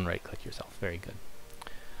 Unright-click yourself. Very good.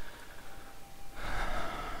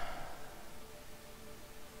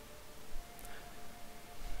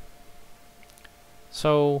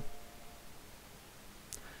 So,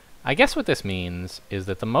 I guess what this means is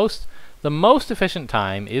that the most efficient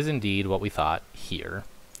time is indeed what we thought here.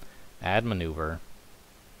 Add maneuver,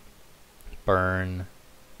 burn,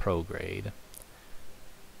 prograde,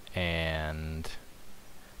 and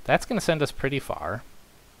that's going to send us pretty far.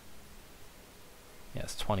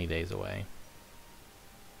 Yes, 20 days away.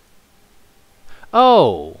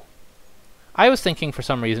 Oh! I was thinking for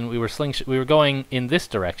some reason we were going in this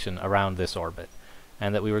direction around this orbit,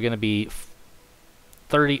 and that we were going to be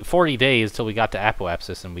 40 days till we got to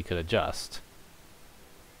apoapsis and we could adjust.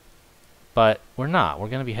 But we're not. We're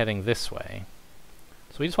going to be heading this way.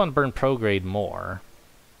 So we just want to burn prograde more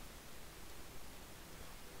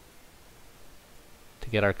to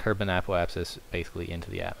get our Kerbal apoapsis basically into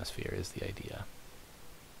the atmosphere is the idea.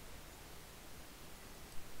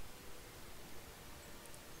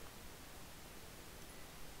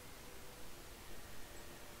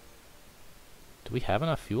 Do we have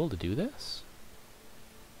enough fuel to do this?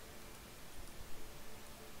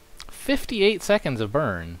 58 seconds of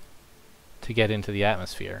burn to get into the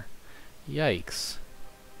atmosphere. Yikes.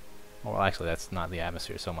 Well, actually, that's not the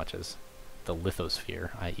atmosphere so much as the lithosphere,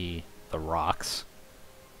 i.e. the rocks.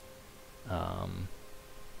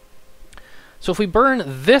 So if we burn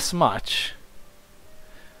this much,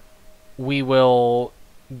 we will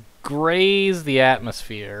graze the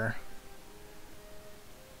atmosphere.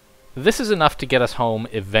 This is enough to get us home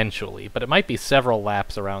eventually, but it might be several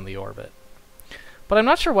laps around the orbit. But I'm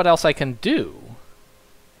not sure what else I can do.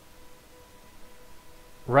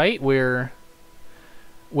 Right? We're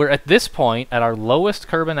at this point at our lowest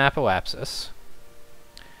Kerbal apoapsis,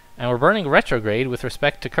 and we're burning retrograde with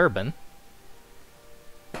respect to Kerbal.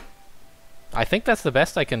 I think that's the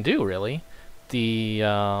best I can do, really. The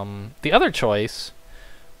other choice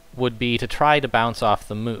would be to try to bounce off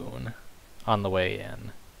the moon on the way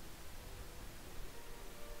in.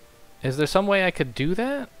 Is there some way I could do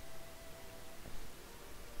that?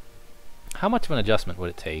 How much of an adjustment would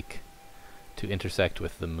it take to intersect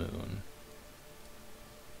with the moon?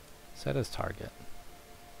 Set as target.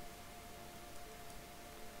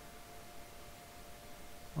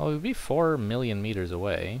 Well, it would be 4 million meters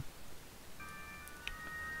away.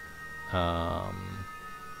 So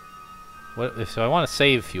I want to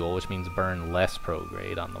save fuel, which means burn less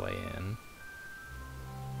prograde on the way in.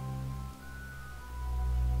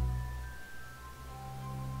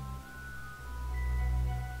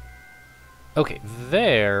 Okay,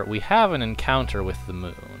 there we have an encounter with the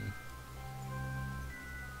moon.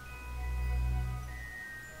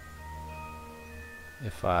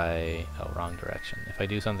 If I... oh, wrong direction. If I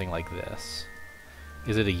do something like this.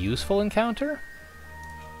 Is it a useful encounter?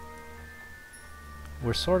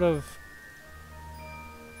 We're sort of...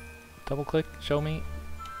 double click, show me.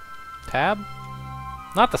 Tab?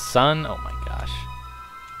 Not the sun? Oh my gosh.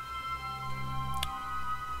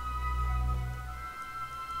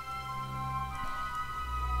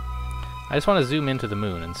 I just want to zoom into the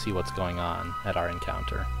moon and see what's going on at our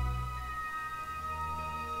encounter.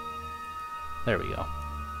 There we go.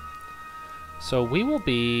 So we will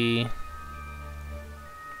be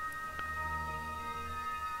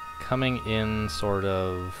coming in sort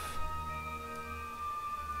of...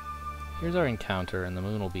 here's our encounter, and the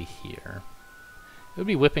moon will be here. It would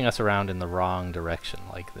be whipping us around in the wrong direction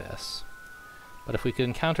like this. But if we could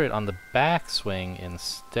encounter it on the backswing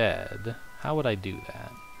instead, how would I do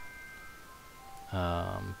that?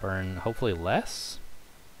 Burn hopefully less?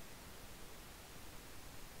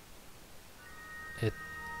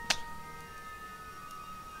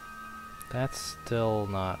 That's still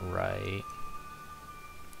not right.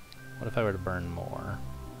 What if I were to burn more?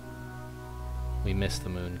 We missed the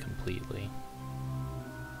moon completely.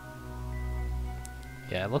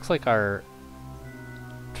 Yeah, it looks like our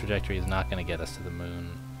trajectory is not going to get us to the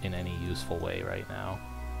moon in any useful way right now.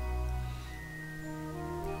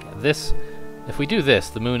 Yeah, if we do this,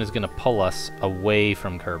 the moon is going to pull us away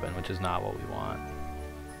from Kerbal, which is not what we want.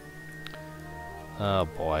 Oh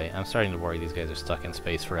boy, I'm starting to worry these guys are stuck in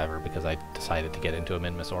space forever because I decided to get into a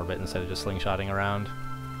mid-miss orbit instead of just slingshotting around.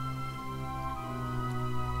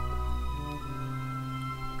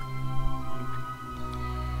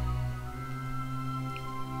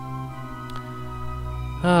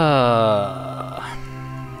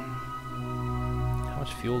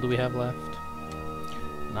 fuel do we have left?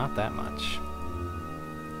 Not that much.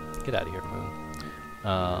 Get out of here, Moon.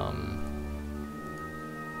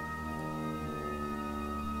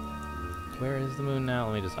 Where is the Moon now?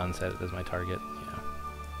 Let me just unset it as my target. Yeah.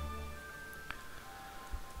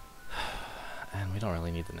 And we don't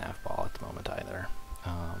really need the nav ball at the moment either.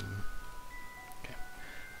 Okay.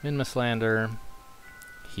 Minmus lander.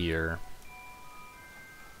 Here.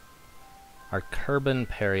 Our Kerbal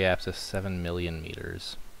periapsis is 7 million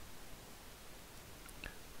meters.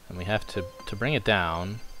 And we have to bring it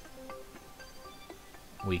down,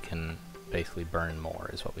 we can basically burn more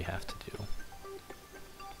is what we have to do.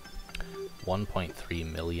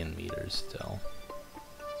 1.3 million meters still.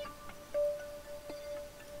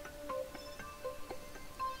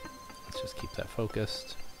 Let's just keep that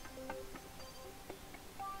focused.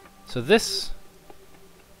 So this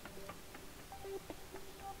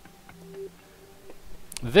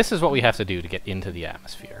is what we have to do to get into the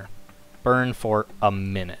atmosphere. Burn for a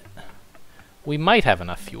minute. We might have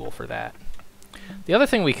enough fuel for that. The other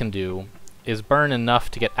thing we can do is burn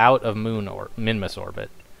enough to get out of Minmus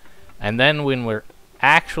orbit. And then when we're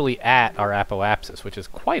actually at our apoapsis, which is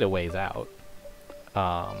quite a ways out,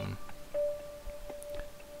 our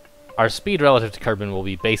speed relative to Kerbal will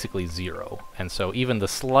be basically 0. And so even the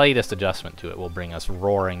slightest adjustment to it will bring us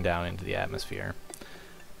roaring down into the atmosphere.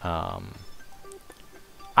 I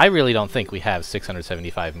really don't think we have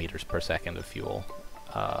 675 meters per second of fuel.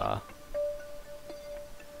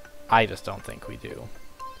 I just don't think we do.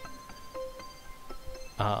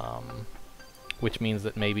 Which means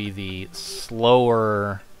that maybe the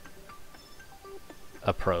slower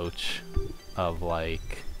approach of,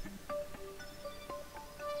 like...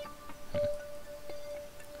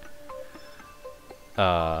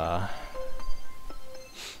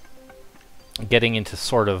 getting into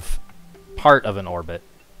sort of part of an orbit,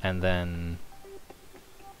 and then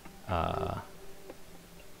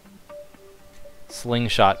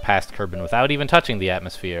slingshot past Kerbal without even touching the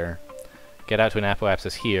atmosphere, get out to an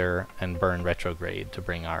apoapsis here, and burn retrograde to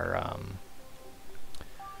bring our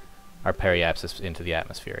periapsis into the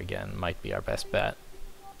atmosphere again. Might be our best bet.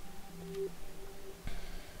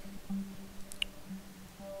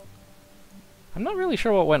 I'm not really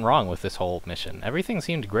sure what went wrong with this whole mission. Everything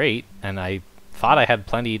seemed great, and I thought I had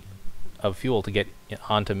plenty of fuel to get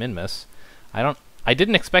onto Minmus. I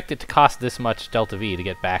didn't expect it to cost this much delta V to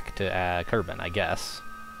get back to Kerbal, I guess.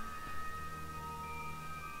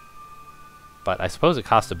 But I suppose it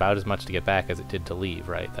cost about as much to get back as it did to leave,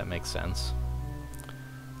 right? That makes sense.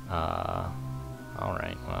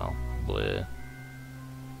 Alright, well, bleh.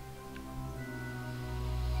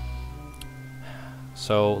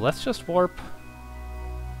 So let's just warp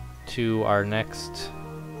to our next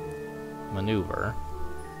maneuver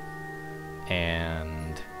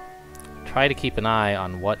and try to keep an eye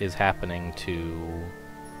on what is happening to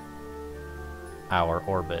our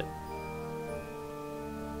orbit,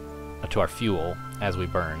 to our fuel as we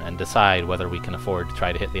burn, and decide whether we can afford to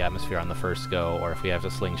try to hit the atmosphere on the first go, or if we have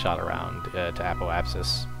to slingshot around to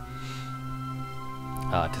apoapsis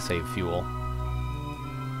to save fuel.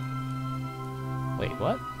 Wait,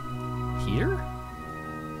 what? Here?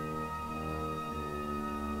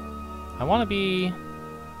 I want to be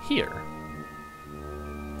here.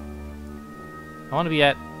 I want to be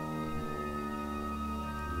at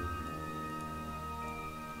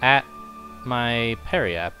my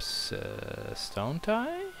periapsis, don't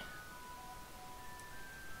I?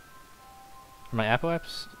 Or my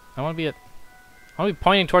apoapsis? I want to be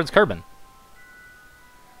pointing towards Kerbal.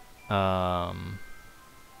 I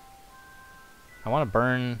want to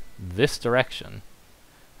burn this direction.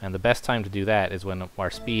 And the best time to do that is when our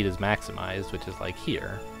speed is maximized, which is like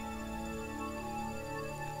here.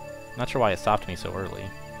 Not sure why it stopped me so early.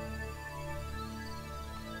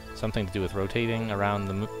 Something to do with rotating around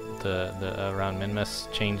around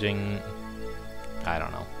Minmus, changing. I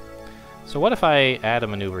don't know. So what if I add a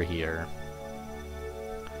maneuver here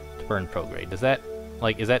to burn prograde? Does that,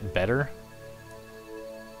 like, is that better?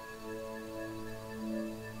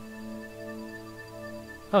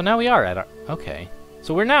 Oh, now we are at our... Okay.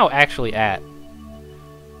 So we're now actually at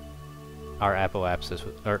our apoapsis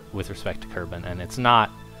with respect to Kerbal, and it's not...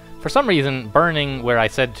 For some reason, burning where I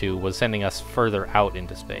said to was sending us further out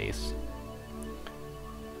into space.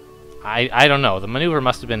 I don't know. The maneuver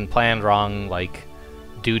must have been planned wrong, like,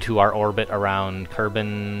 due to our orbit around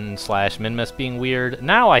Kerbal / Minmus being weird.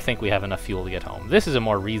 Now I think we have enough fuel to get home. This is a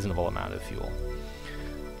more reasonable amount of fuel.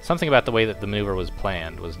 Something about the way that the maneuver was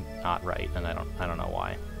planned was not right, and I don't know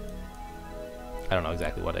why. I don't know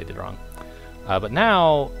exactly what I did wrong. But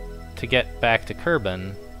now, to get back to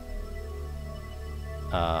Kerbal,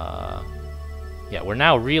 Yeah, we're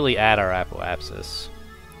now really at our apoapsis.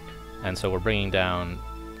 And so we're bringing down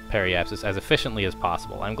periapsis as efficiently as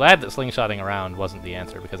possible. I'm glad that slingshotting around wasn't the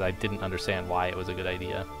answer, because I didn't understand why it was a good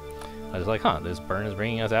idea. I was like, huh, this burn is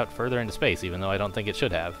bringing us out further into space, even though I don't think it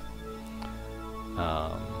should have.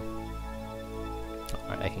 Alright,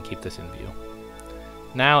 I can keep this in view.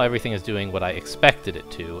 Now everything is doing what I expected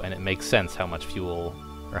it to, and it makes sense how much fuel,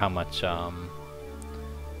 or how much,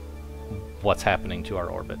 what's happening to our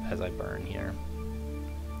orbit as I burn here.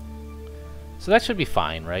 So that should be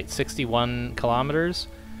fine, right? 61 kilometers.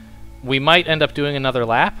 We might end up doing another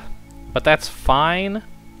lap, but that's fine.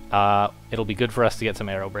 It'll be good for us to get some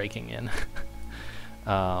aero braking in.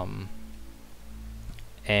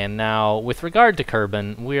 And now, with regard to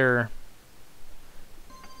Kerbin, we're...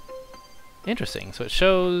 Interesting. So it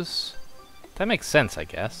shows... That makes sense, I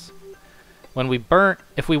guess. When we burn...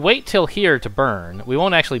 If we wait till here to burn, we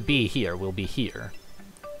won't actually be here. We'll be here.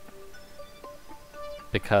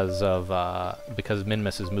 Because of because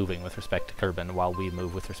Minmus is moving with respect to Kerbin while we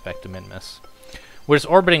move with respect to Minmus. We're just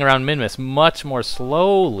orbiting around Minmus much more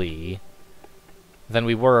slowly than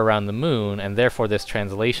we were around the moon, and therefore this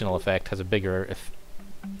translational effect has a bigger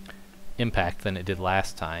impact than it did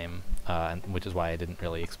last time, which is why I didn't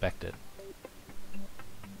really expect it.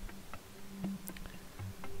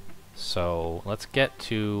 So let's get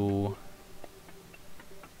to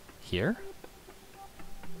here.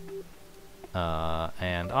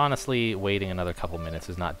 And honestly, waiting another couple minutes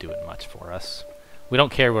is not doing much for us. We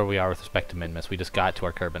don't care where we are with respect to Minmus. We just got to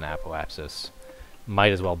our Kerbin apoapsis.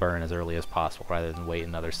 Might as well burn as early as possible rather than wait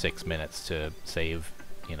another 6 minutes to save,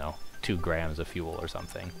 you know, 2 grams of fuel or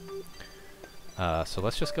something. So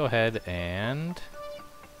let's just go ahead and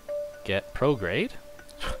get prograde.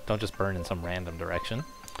 Don't just burn in some random direction.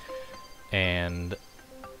 And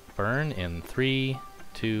burn in 3,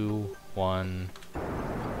 2, 1...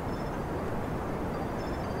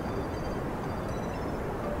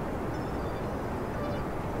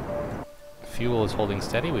 Fuel is holding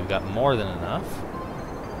steady. We've got more than enough.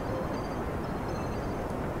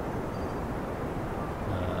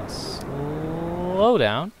 Slow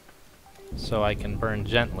down so I can burn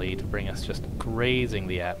gently to bring us just grazing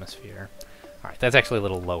the atmosphere. Alright, that's actually a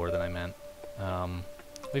little lower than I meant.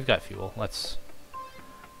 We've got fuel. Let's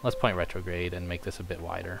point retrograde and make this a bit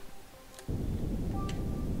wider.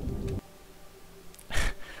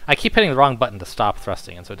 I keep hitting the wrong button to stop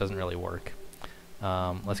thrusting, and so it doesn't really work.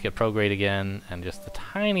 Let's get prograde again, and just the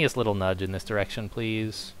tiniest little nudge in this direction,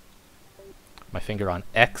 please. My finger on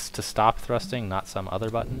X to stop thrusting, not some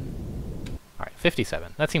other button. Alright,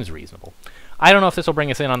 57. That seems reasonable. I don't know if this will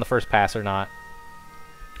bring us in on the first pass or not.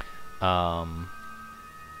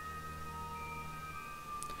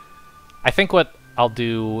 I think what I'll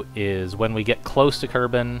do is, when we get close to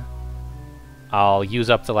Kerbin, I'll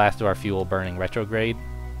use up the last of our fuel burning retrograde.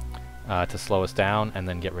 To slow us down, and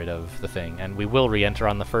then get rid of the thing. And we will re-enter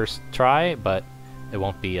on the first try, but it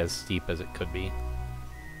won't be as steep as it could be.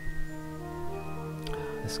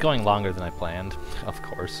 It's going longer than I planned, of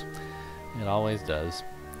course. It always does.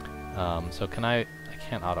 So can I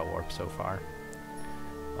can't auto-warp so far.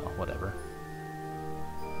 Well, whatever.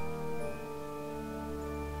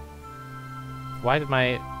 Why did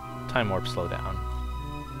my time warp slow down?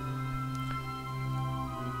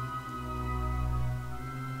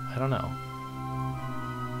 I don't know.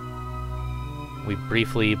 We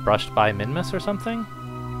briefly brushed by Minmus or something?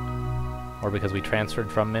 Or because we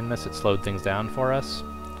transferred from Minmus, it slowed things down for us?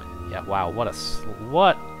 Yeah, wow, what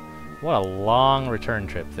a long return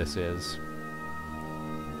trip this is.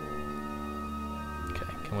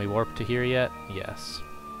 Okay, can we warp to here yet? Yes.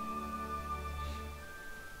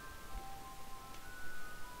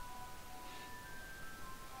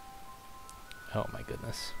 Oh my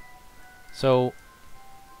goodness. So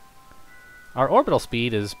our orbital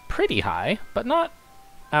speed is pretty high, but not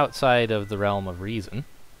outside of the realm of reason.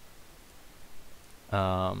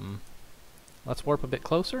 Let's warp a bit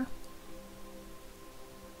closer.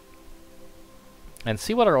 And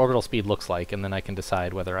see what our orbital speed looks like, and then I can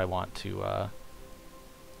decide whether I want to...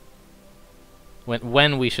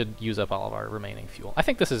 when we should use up all of our remaining fuel. I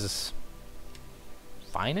think this is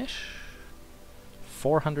fine-ish.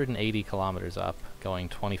 480 kilometers up, going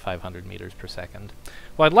 2,500 meters per second.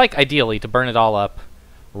 Well, I'd like, ideally, to burn it all up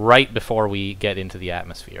right before we get into the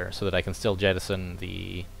atmosphere, so that I can still jettison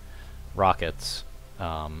the rockets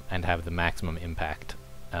and have the maximum impact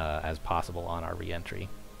as possible on our re-entry.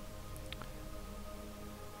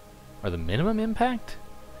 Or the minimum impact?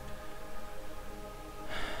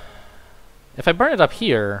 If I burn it up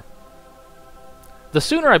here, the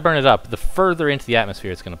sooner I burn it up, the further into the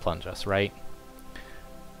atmosphere it's going to plunge us, right?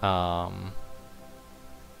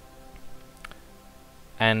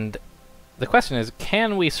 And the question is,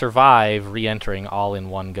 can we survive re-entering all in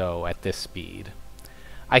one go at this speed?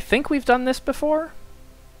 I think we've done this before.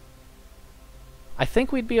 I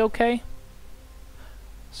think we'd be okay.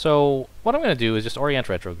 So what I'm going to do is just orient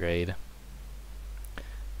retrograde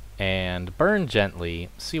and burn gently,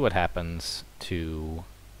 see what happens to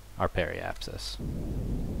our periapsis.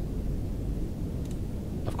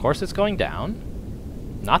 Of course it's going down.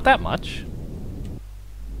 Not that much.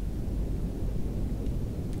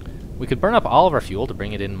 We could burn up all of our fuel to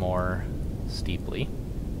bring it in more steeply.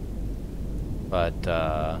 But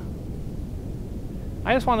I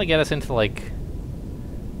just want to get us into like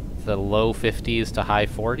the low 50s to high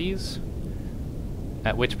 40s,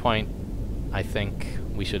 at which point I think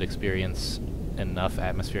we should experience enough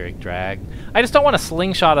atmospheric drag. I just don't want to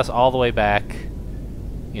slingshot us all the way back,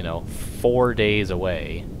 you know, 4 days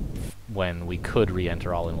away when we could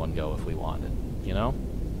re-enter all in one go if we wanted, you know?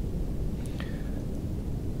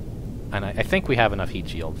 And I think we have enough heat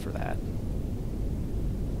shield for that.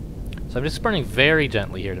 So I'm just burning very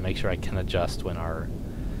gently here to make sure I can adjust when our...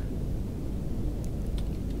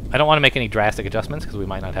 I don't want to make any drastic adjustments because we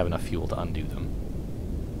might not have enough fuel to undo them.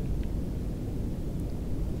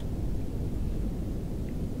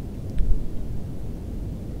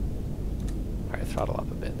 Alright, throttle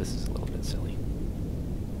up a bit. This is a little bit silly.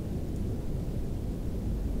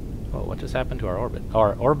 Oh, what just happened to our orbit?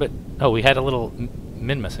 Our orbit... Oh, we had a little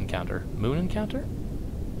Minmus encounter. Moon encounter?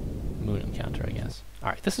 Moon encounter, I guess.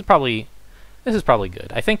 Alright, this is probably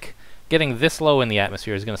good. I think getting this low in the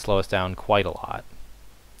atmosphere is going to slow us down quite a lot.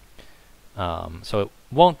 So it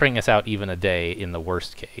won't bring us out even a day in the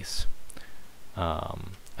worst case. And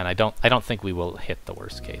I don't think we will hit the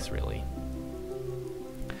worst case, really.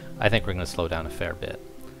 I think we're going to slow down a fair bit.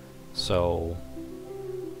 So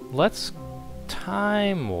let's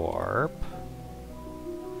time warp,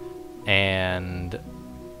 and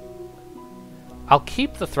I'll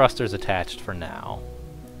keep the thrusters attached for now.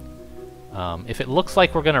 If it looks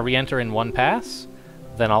like we're going to re-enter in one pass,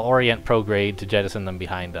 then I'll orient prograde to jettison them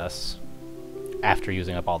behind us after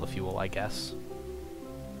using up all the fuel, I guess.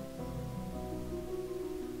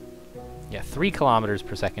 Yeah, 3 kilometers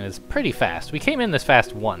per second is pretty fast. We came in this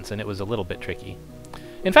fast once, and it was a little bit tricky.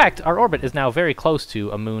 In fact, our orbit is now very close to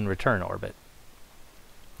a moon return orbit.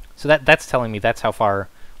 So that's telling me that's how far...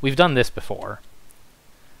 We've done this before.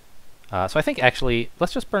 So I think, actually,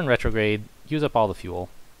 let's just burn retrograde, use up all the fuel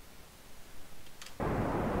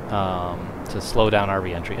to slow down our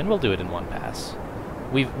re-entry, and we'll do it in one pass.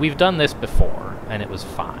 We've done this before, and it was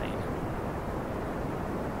fine.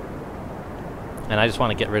 And I just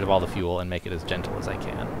want to get rid of all the fuel and make it as gentle as I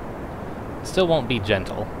can. It still won't be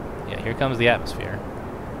gentle. Yeah, here comes the atmosphere.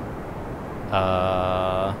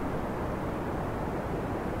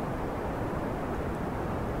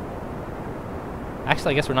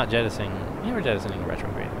 Actually, I guess we're not jettisoning... Yeah, we're jettisoning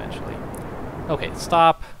retrograde eventually. Okay,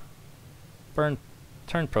 stop. Burn...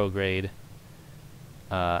 Turn prograde.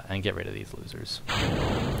 And get rid of these losers.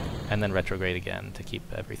 And then retrograde again to keep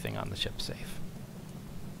everything on the ship safe.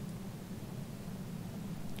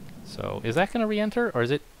 So, is that going to re-enter, or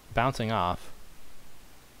is it bouncing off?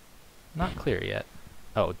 Not clear yet.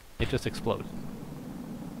 Oh, it just exploded.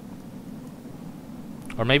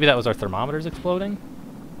 Or maybe that was our thermometers exploding?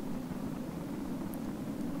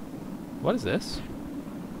 What is this?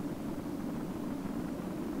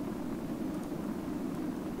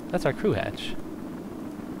 That's our crew hatch.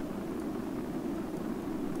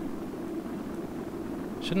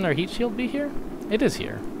 Shouldn't our heat shield be here? It is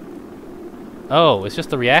here. Oh, it's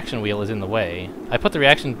just the reaction wheel is in the way. I put the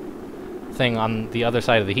reaction thing on the other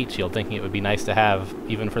side of the heat shield thinking it would be nice to have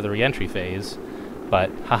even for the re-entry phase, but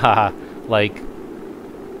haha, like,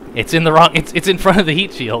 it's in the wrong... It's in front of the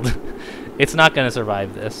heat shield. It's not going to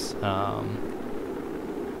survive this. On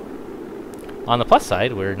the plus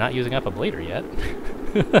side, we're not using up a blader yet.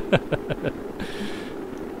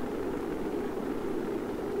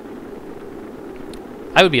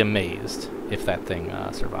 I would be amazed if that thing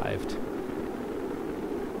survived.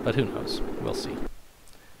 But who knows? We'll see.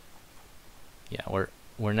 Yeah,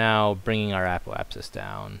 we're now bringing our apoapsis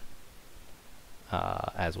down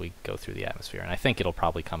as we go through the atmosphere, and I think it'll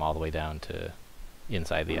probably come all the way down to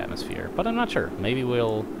inside the atmosphere, but I'm not sure. Maybe we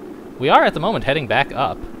are at the moment heading back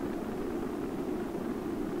up.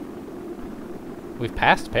 We've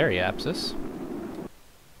passed periapsis.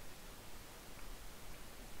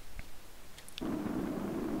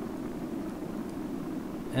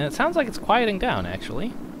 And it sounds like it's quieting down,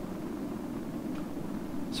 actually.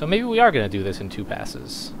 So maybe we are going to do this in 2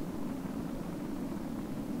 passes.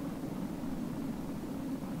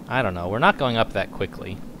 I don't know. We're not going up that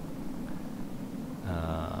quickly.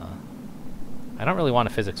 I don't really want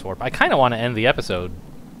a physics warp. I kind of want to end the episode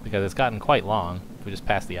because it's gotten quite long. We just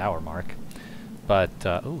passed the hour mark. But,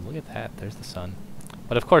 oh, look at that. There's the sun.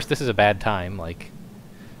 But of course, this is a bad time. Like,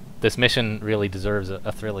 this mission really deserves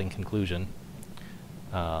a thrilling conclusion.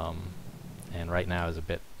 And right now is a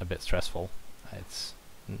bit stressful.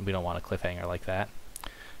 We don't want a cliffhanger like that.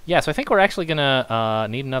 Yeah, so I think we're actually gonna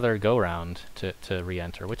need another go-round to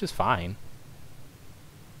re-enter, which is fine.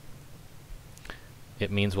 It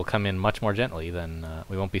means we'll come in much more gently than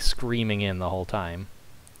we won't be screaming in the whole time.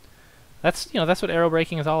 That's what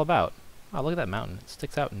aerobraking is all about. Oh, look at that mountain. It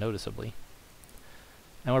sticks out noticeably.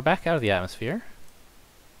 And we're back out of the atmosphere.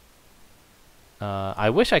 I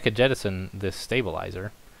wish I could jettison this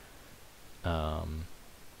stabilizer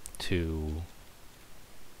to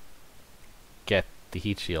get the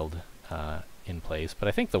heat shield in place, but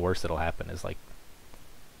I think the worst that'll happen is like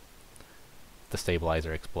the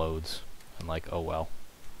stabilizer explodes and like, oh well.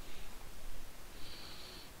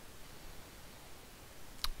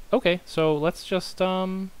 Okay, so let's just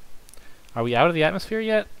are we out of the atmosphere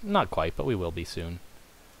yet? Not quite, but we will be soon.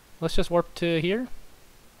 Let's just warp to here.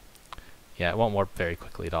 Yeah, it won't warp very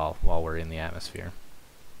quickly at all while we're in the atmosphere.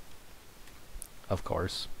 Of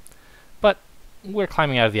course. But we're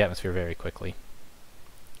climbing out of the atmosphere very quickly.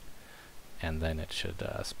 And then it should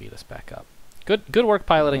speed us back up. Good work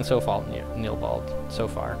piloting so far, Neilbald, so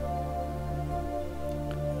far.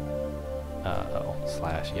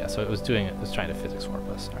 Yeah, so it was trying to physics warp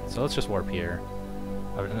us. Alright, so let's just warp here.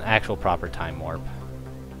 An actual proper time warp.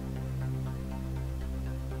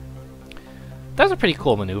 That was a pretty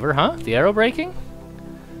cool maneuver, huh? The aerobraking?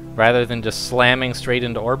 Rather than just slamming straight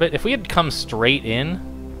into orbit. If we had come straight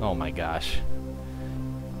in, oh my gosh.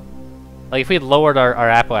 Like if we had lowered our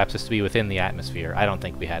apoapsis to be within the atmosphere, I don't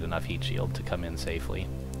think we had enough heat shield to come in safely.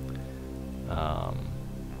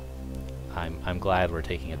 I'm glad we're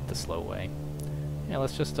taking it the slow way. Yeah,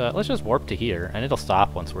 let's just warp to here, and it'll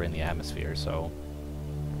stop once we're in the atmosphere. So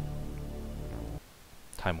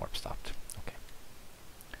time warp stopped. Okay.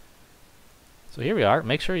 So here we are.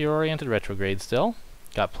 Make sure you're oriented retrograde still.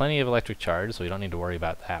 Got plenty of electric charge, so we don't need to worry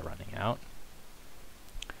about that running out.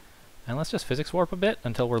 And let's just physics warp a bit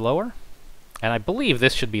until we're lower. And I believe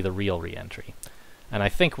this should be the real re-entry. And I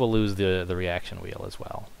think we'll lose the reaction wheel as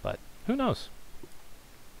well, but who knows?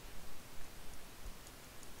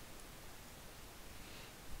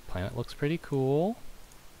 Planet looks pretty cool.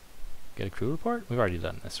 Get a crew report? We've already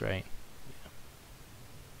done this, right? Yeah.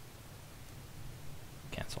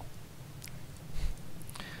 Cancel.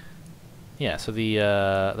 Yeah, so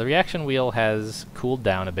the reaction wheel has cooled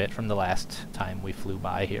down a bit from the last time we flew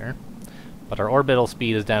by here. But our orbital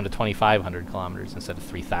speed is down to 2,500 kilometers instead of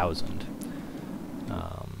 3,000.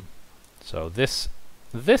 So this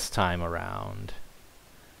time around,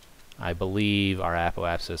 I believe our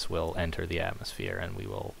apoapsis will enter the atmosphere, and we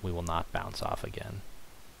will not bounce off again.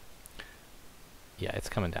 Yeah, it's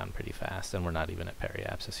coming down pretty fast, and we're not even at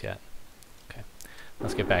periapsis yet. Okay,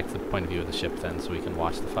 let's get back to the point of view of the ship then, so we can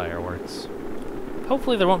watch the fireworks.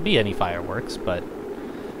 Hopefully there won't be any fireworks, but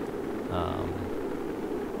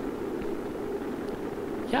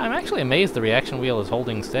yeah, I'm actually amazed the reaction wheel is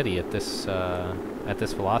holding steady at this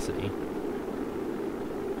velocity.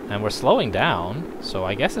 And we're slowing down, so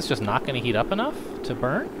I guess it's just not going to heat up enough to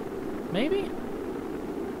burn? Maybe?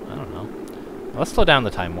 I don't know. Let's slow down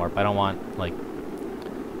the time warp. I don't want, like,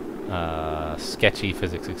 sketchy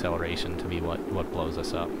physics acceleration to be what blows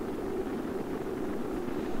us up.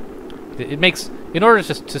 It makes, in order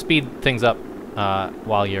to speed things up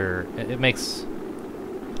while it makes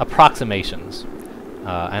approximations.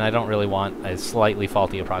 And I don't really want a slightly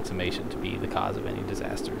faulty approximation to be the cause of any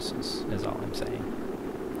disasters, is all I'm saying.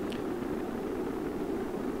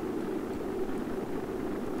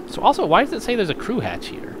 So also, why does it say there's a crew hatch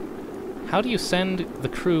here? How do you send the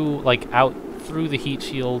crew, like, out through the heat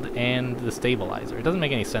shield and the stabilizer? It doesn't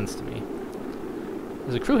make any sense to me.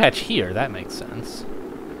 There's a crew hatch here, that makes sense.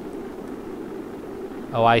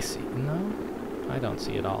 Oh, I see. No, I don't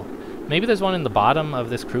see it all. Maybe there's one in the bottom of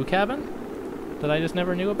this crew cabin that I just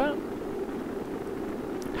never knew about?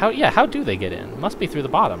 How do they get in? Must be through the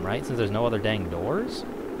bottom, right? Since there's no other dang doors?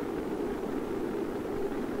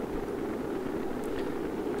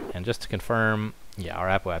 And just to confirm, yeah, our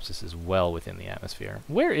apoapsis is well within the atmosphere.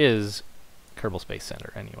 Where is Kerbal Space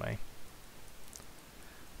Center, anyway?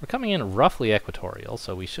 We're coming in roughly equatorial,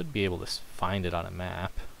 so we should be able to find it on a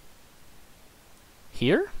map.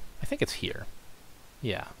 Here? I think it's here.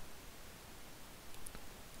 Yeah.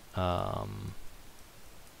 So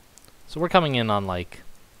we're coming in on, like,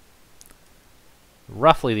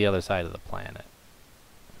 roughly the other side of the planet.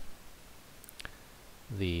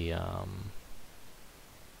 The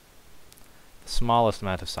smallest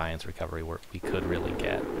amount of science recovery we could really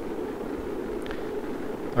get.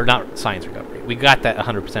 Or not science recovery. We got that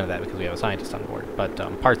 100% of that because we have a scientist on board, but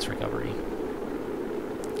parts recovery,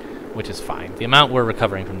 which is fine. The amount we're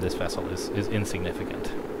recovering from this vessel is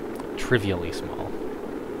insignificant. Trivially small.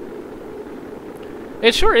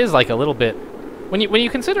 It sure is like a little bit... When you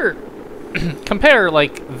consider... compare,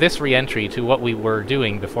 like, this re-entry to what we were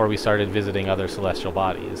doing before we started visiting other celestial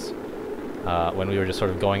bodies. When we were just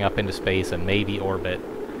sort of going up into space and maybe orbit,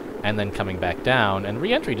 and then coming back down, and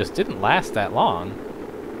re-entry just didn't last that long.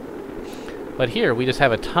 But here, we just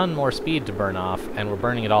have a ton more speed to burn off, and we're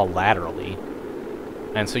burning it all laterally.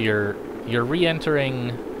 And so you're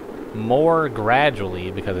re-entering more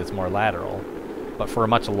gradually because it's more lateral, but for a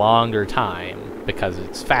much longer time because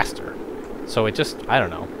it's faster. So it just, I don't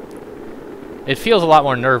know. It feels a lot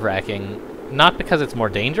more nerve-wracking, not because it's more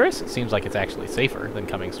dangerous, it seems like it's actually safer than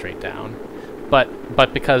coming straight down, but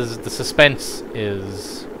because the suspense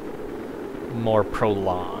is more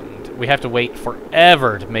prolonged. We have to wait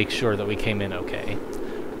forever to make sure that we came in okay.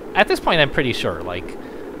 At this point, I'm pretty sure, like,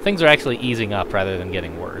 things are actually easing up rather than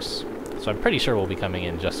getting worse. So I'm pretty sure we'll be coming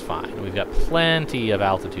in just fine. We've got plenty of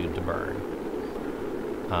altitude to burn.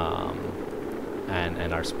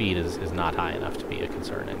 And our speed is not high enough to be a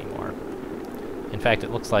concern anymore. In fact,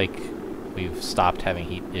 it looks like we've stopped having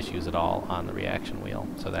heat issues at all on the reaction wheel,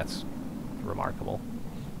 so that's remarkable.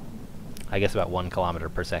 I guess about 1 kilometer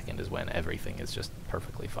per second is when everything is just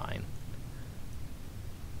perfectly fine.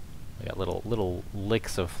 We got little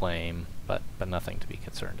licks of flame, but nothing to be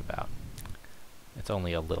concerned about. It's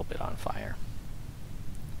only a little bit on fire.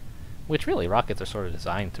 Which really, rockets are sort of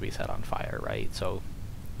designed to be set on fire, right? So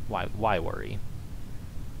why worry?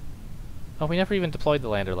 Oh, we never even deployed the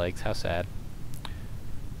lander legs. How sad.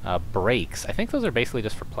 Brakes. I think those are basically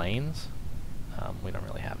just for planes. We don't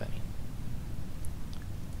really have any.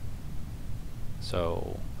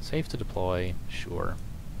 So, safe to deploy, sure.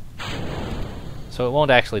 So it won't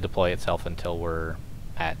actually deploy itself until we're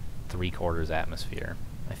at 3/4 atmosphere,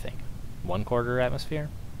 I think. 1/4 atmosphere?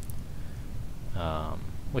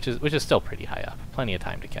 Which is still pretty high up. Plenty of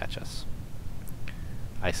time to catch us,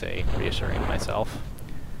 I say, reassuring myself.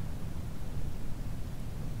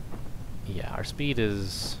 Yeah, our speed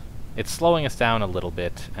is... It's slowing us down a little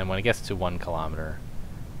bit, and when it gets to 1 kilometer,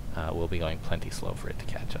 we'll be going plenty slow for it to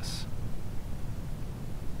catch us.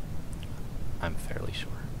 I'm fairly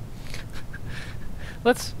sure.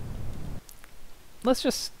 Let's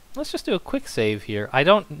just do a quick save here. I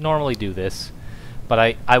don't normally do this, but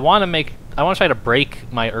I want to try to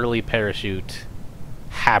break my early parachute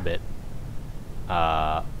habit,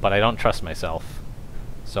 but I don't trust myself.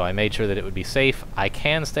 So I made sure that it would be safe. I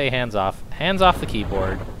can stay hands off the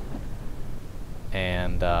keyboard,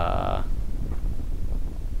 and oh,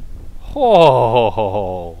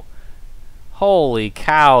 holy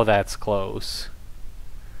cow, that's close.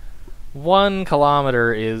 1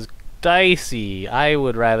 kilometer is dicey. I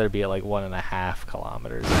would rather be at like 1.5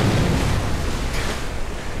 kilometers.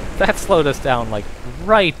 That slowed us down like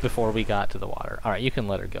right before we got to the water. All right, you can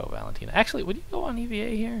let her go, Valentina. Actually, would you go on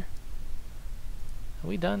EVA here? Are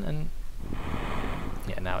we done? And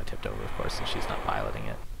yeah, now it tipped over, of course, since she's not piloting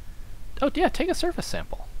it. Oh yeah, take a surface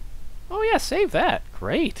sample. Oh yeah, save that.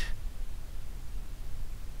 Great.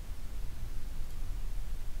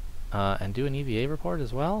 And do an EVA report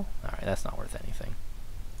as well? Alright, that's not worth anything.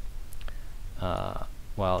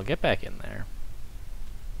 Well, get back in there.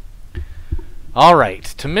 Alright,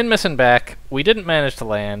 to Minmus and back, we didn't manage to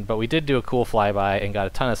land, but we did do a cool flyby and got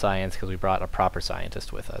a ton of science because we brought a proper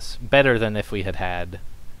scientist with us. Better than if we had had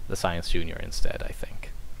the Science Junior instead, I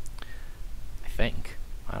think.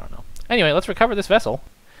 I don't know. Anyway, let's recover this vessel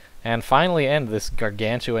and finally end this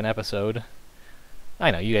gargantuan episode. I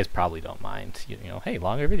know, you guys probably don't mind. You know, hey,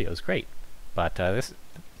 longer videos, great. But this,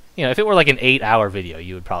 you know, if it were like an 8-hour video,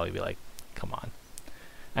 you would probably be like, come on.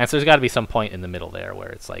 And so there's got to be some point in the middle there where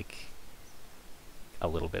it's like a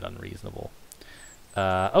little bit unreasonable.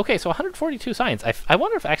 Okay, so 142 science. I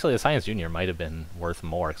wonder if actually the Science Junior might have been worth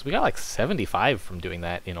more, because we got like 75 from doing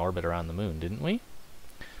that in orbit around the moon, didn't we?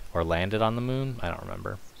 Or landed on the moon? I don't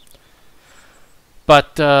remember.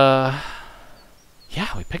 But, yeah,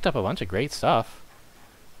 we picked up a bunch of great stuff.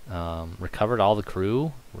 Recovered all the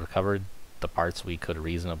crew, recovered the parts we could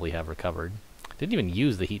reasonably have recovered. Didn't even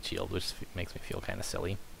use the heat shield, which makes me feel kind of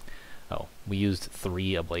silly. Oh, we used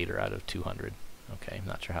 3 ablator out of 200. Okay,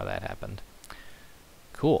 not sure how that happened.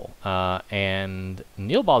 Cool. And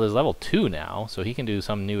Neilbald is level 2 now, so he can do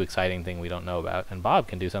some new exciting thing we don't know about, and Bob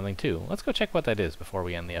can do something too. Let's go check what that is before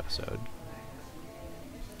we end the episode.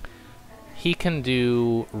 He can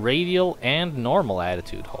do radial and normal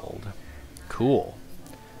attitude hold. Cool.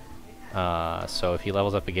 So if he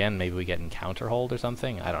levels up again, maybe we get encounter hold or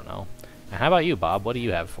something. I don't know. And how about you, Bob? What do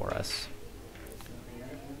you have for us?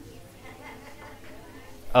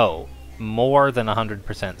 Oh, more than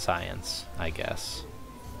 100% science, I guess,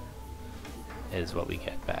 is what we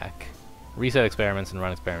get back. Reset experiments and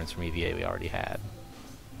run experiments from EVA we already had.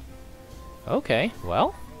 Okay,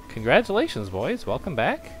 well, congratulations, boys. Welcome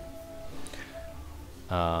back.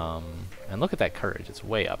 And look at that courage. It's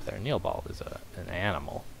way up there. Neilbald is an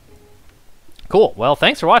animal. Cool. Well,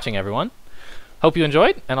 thanks for watching, everyone. Hope you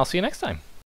enjoyed, and I'll see you next time.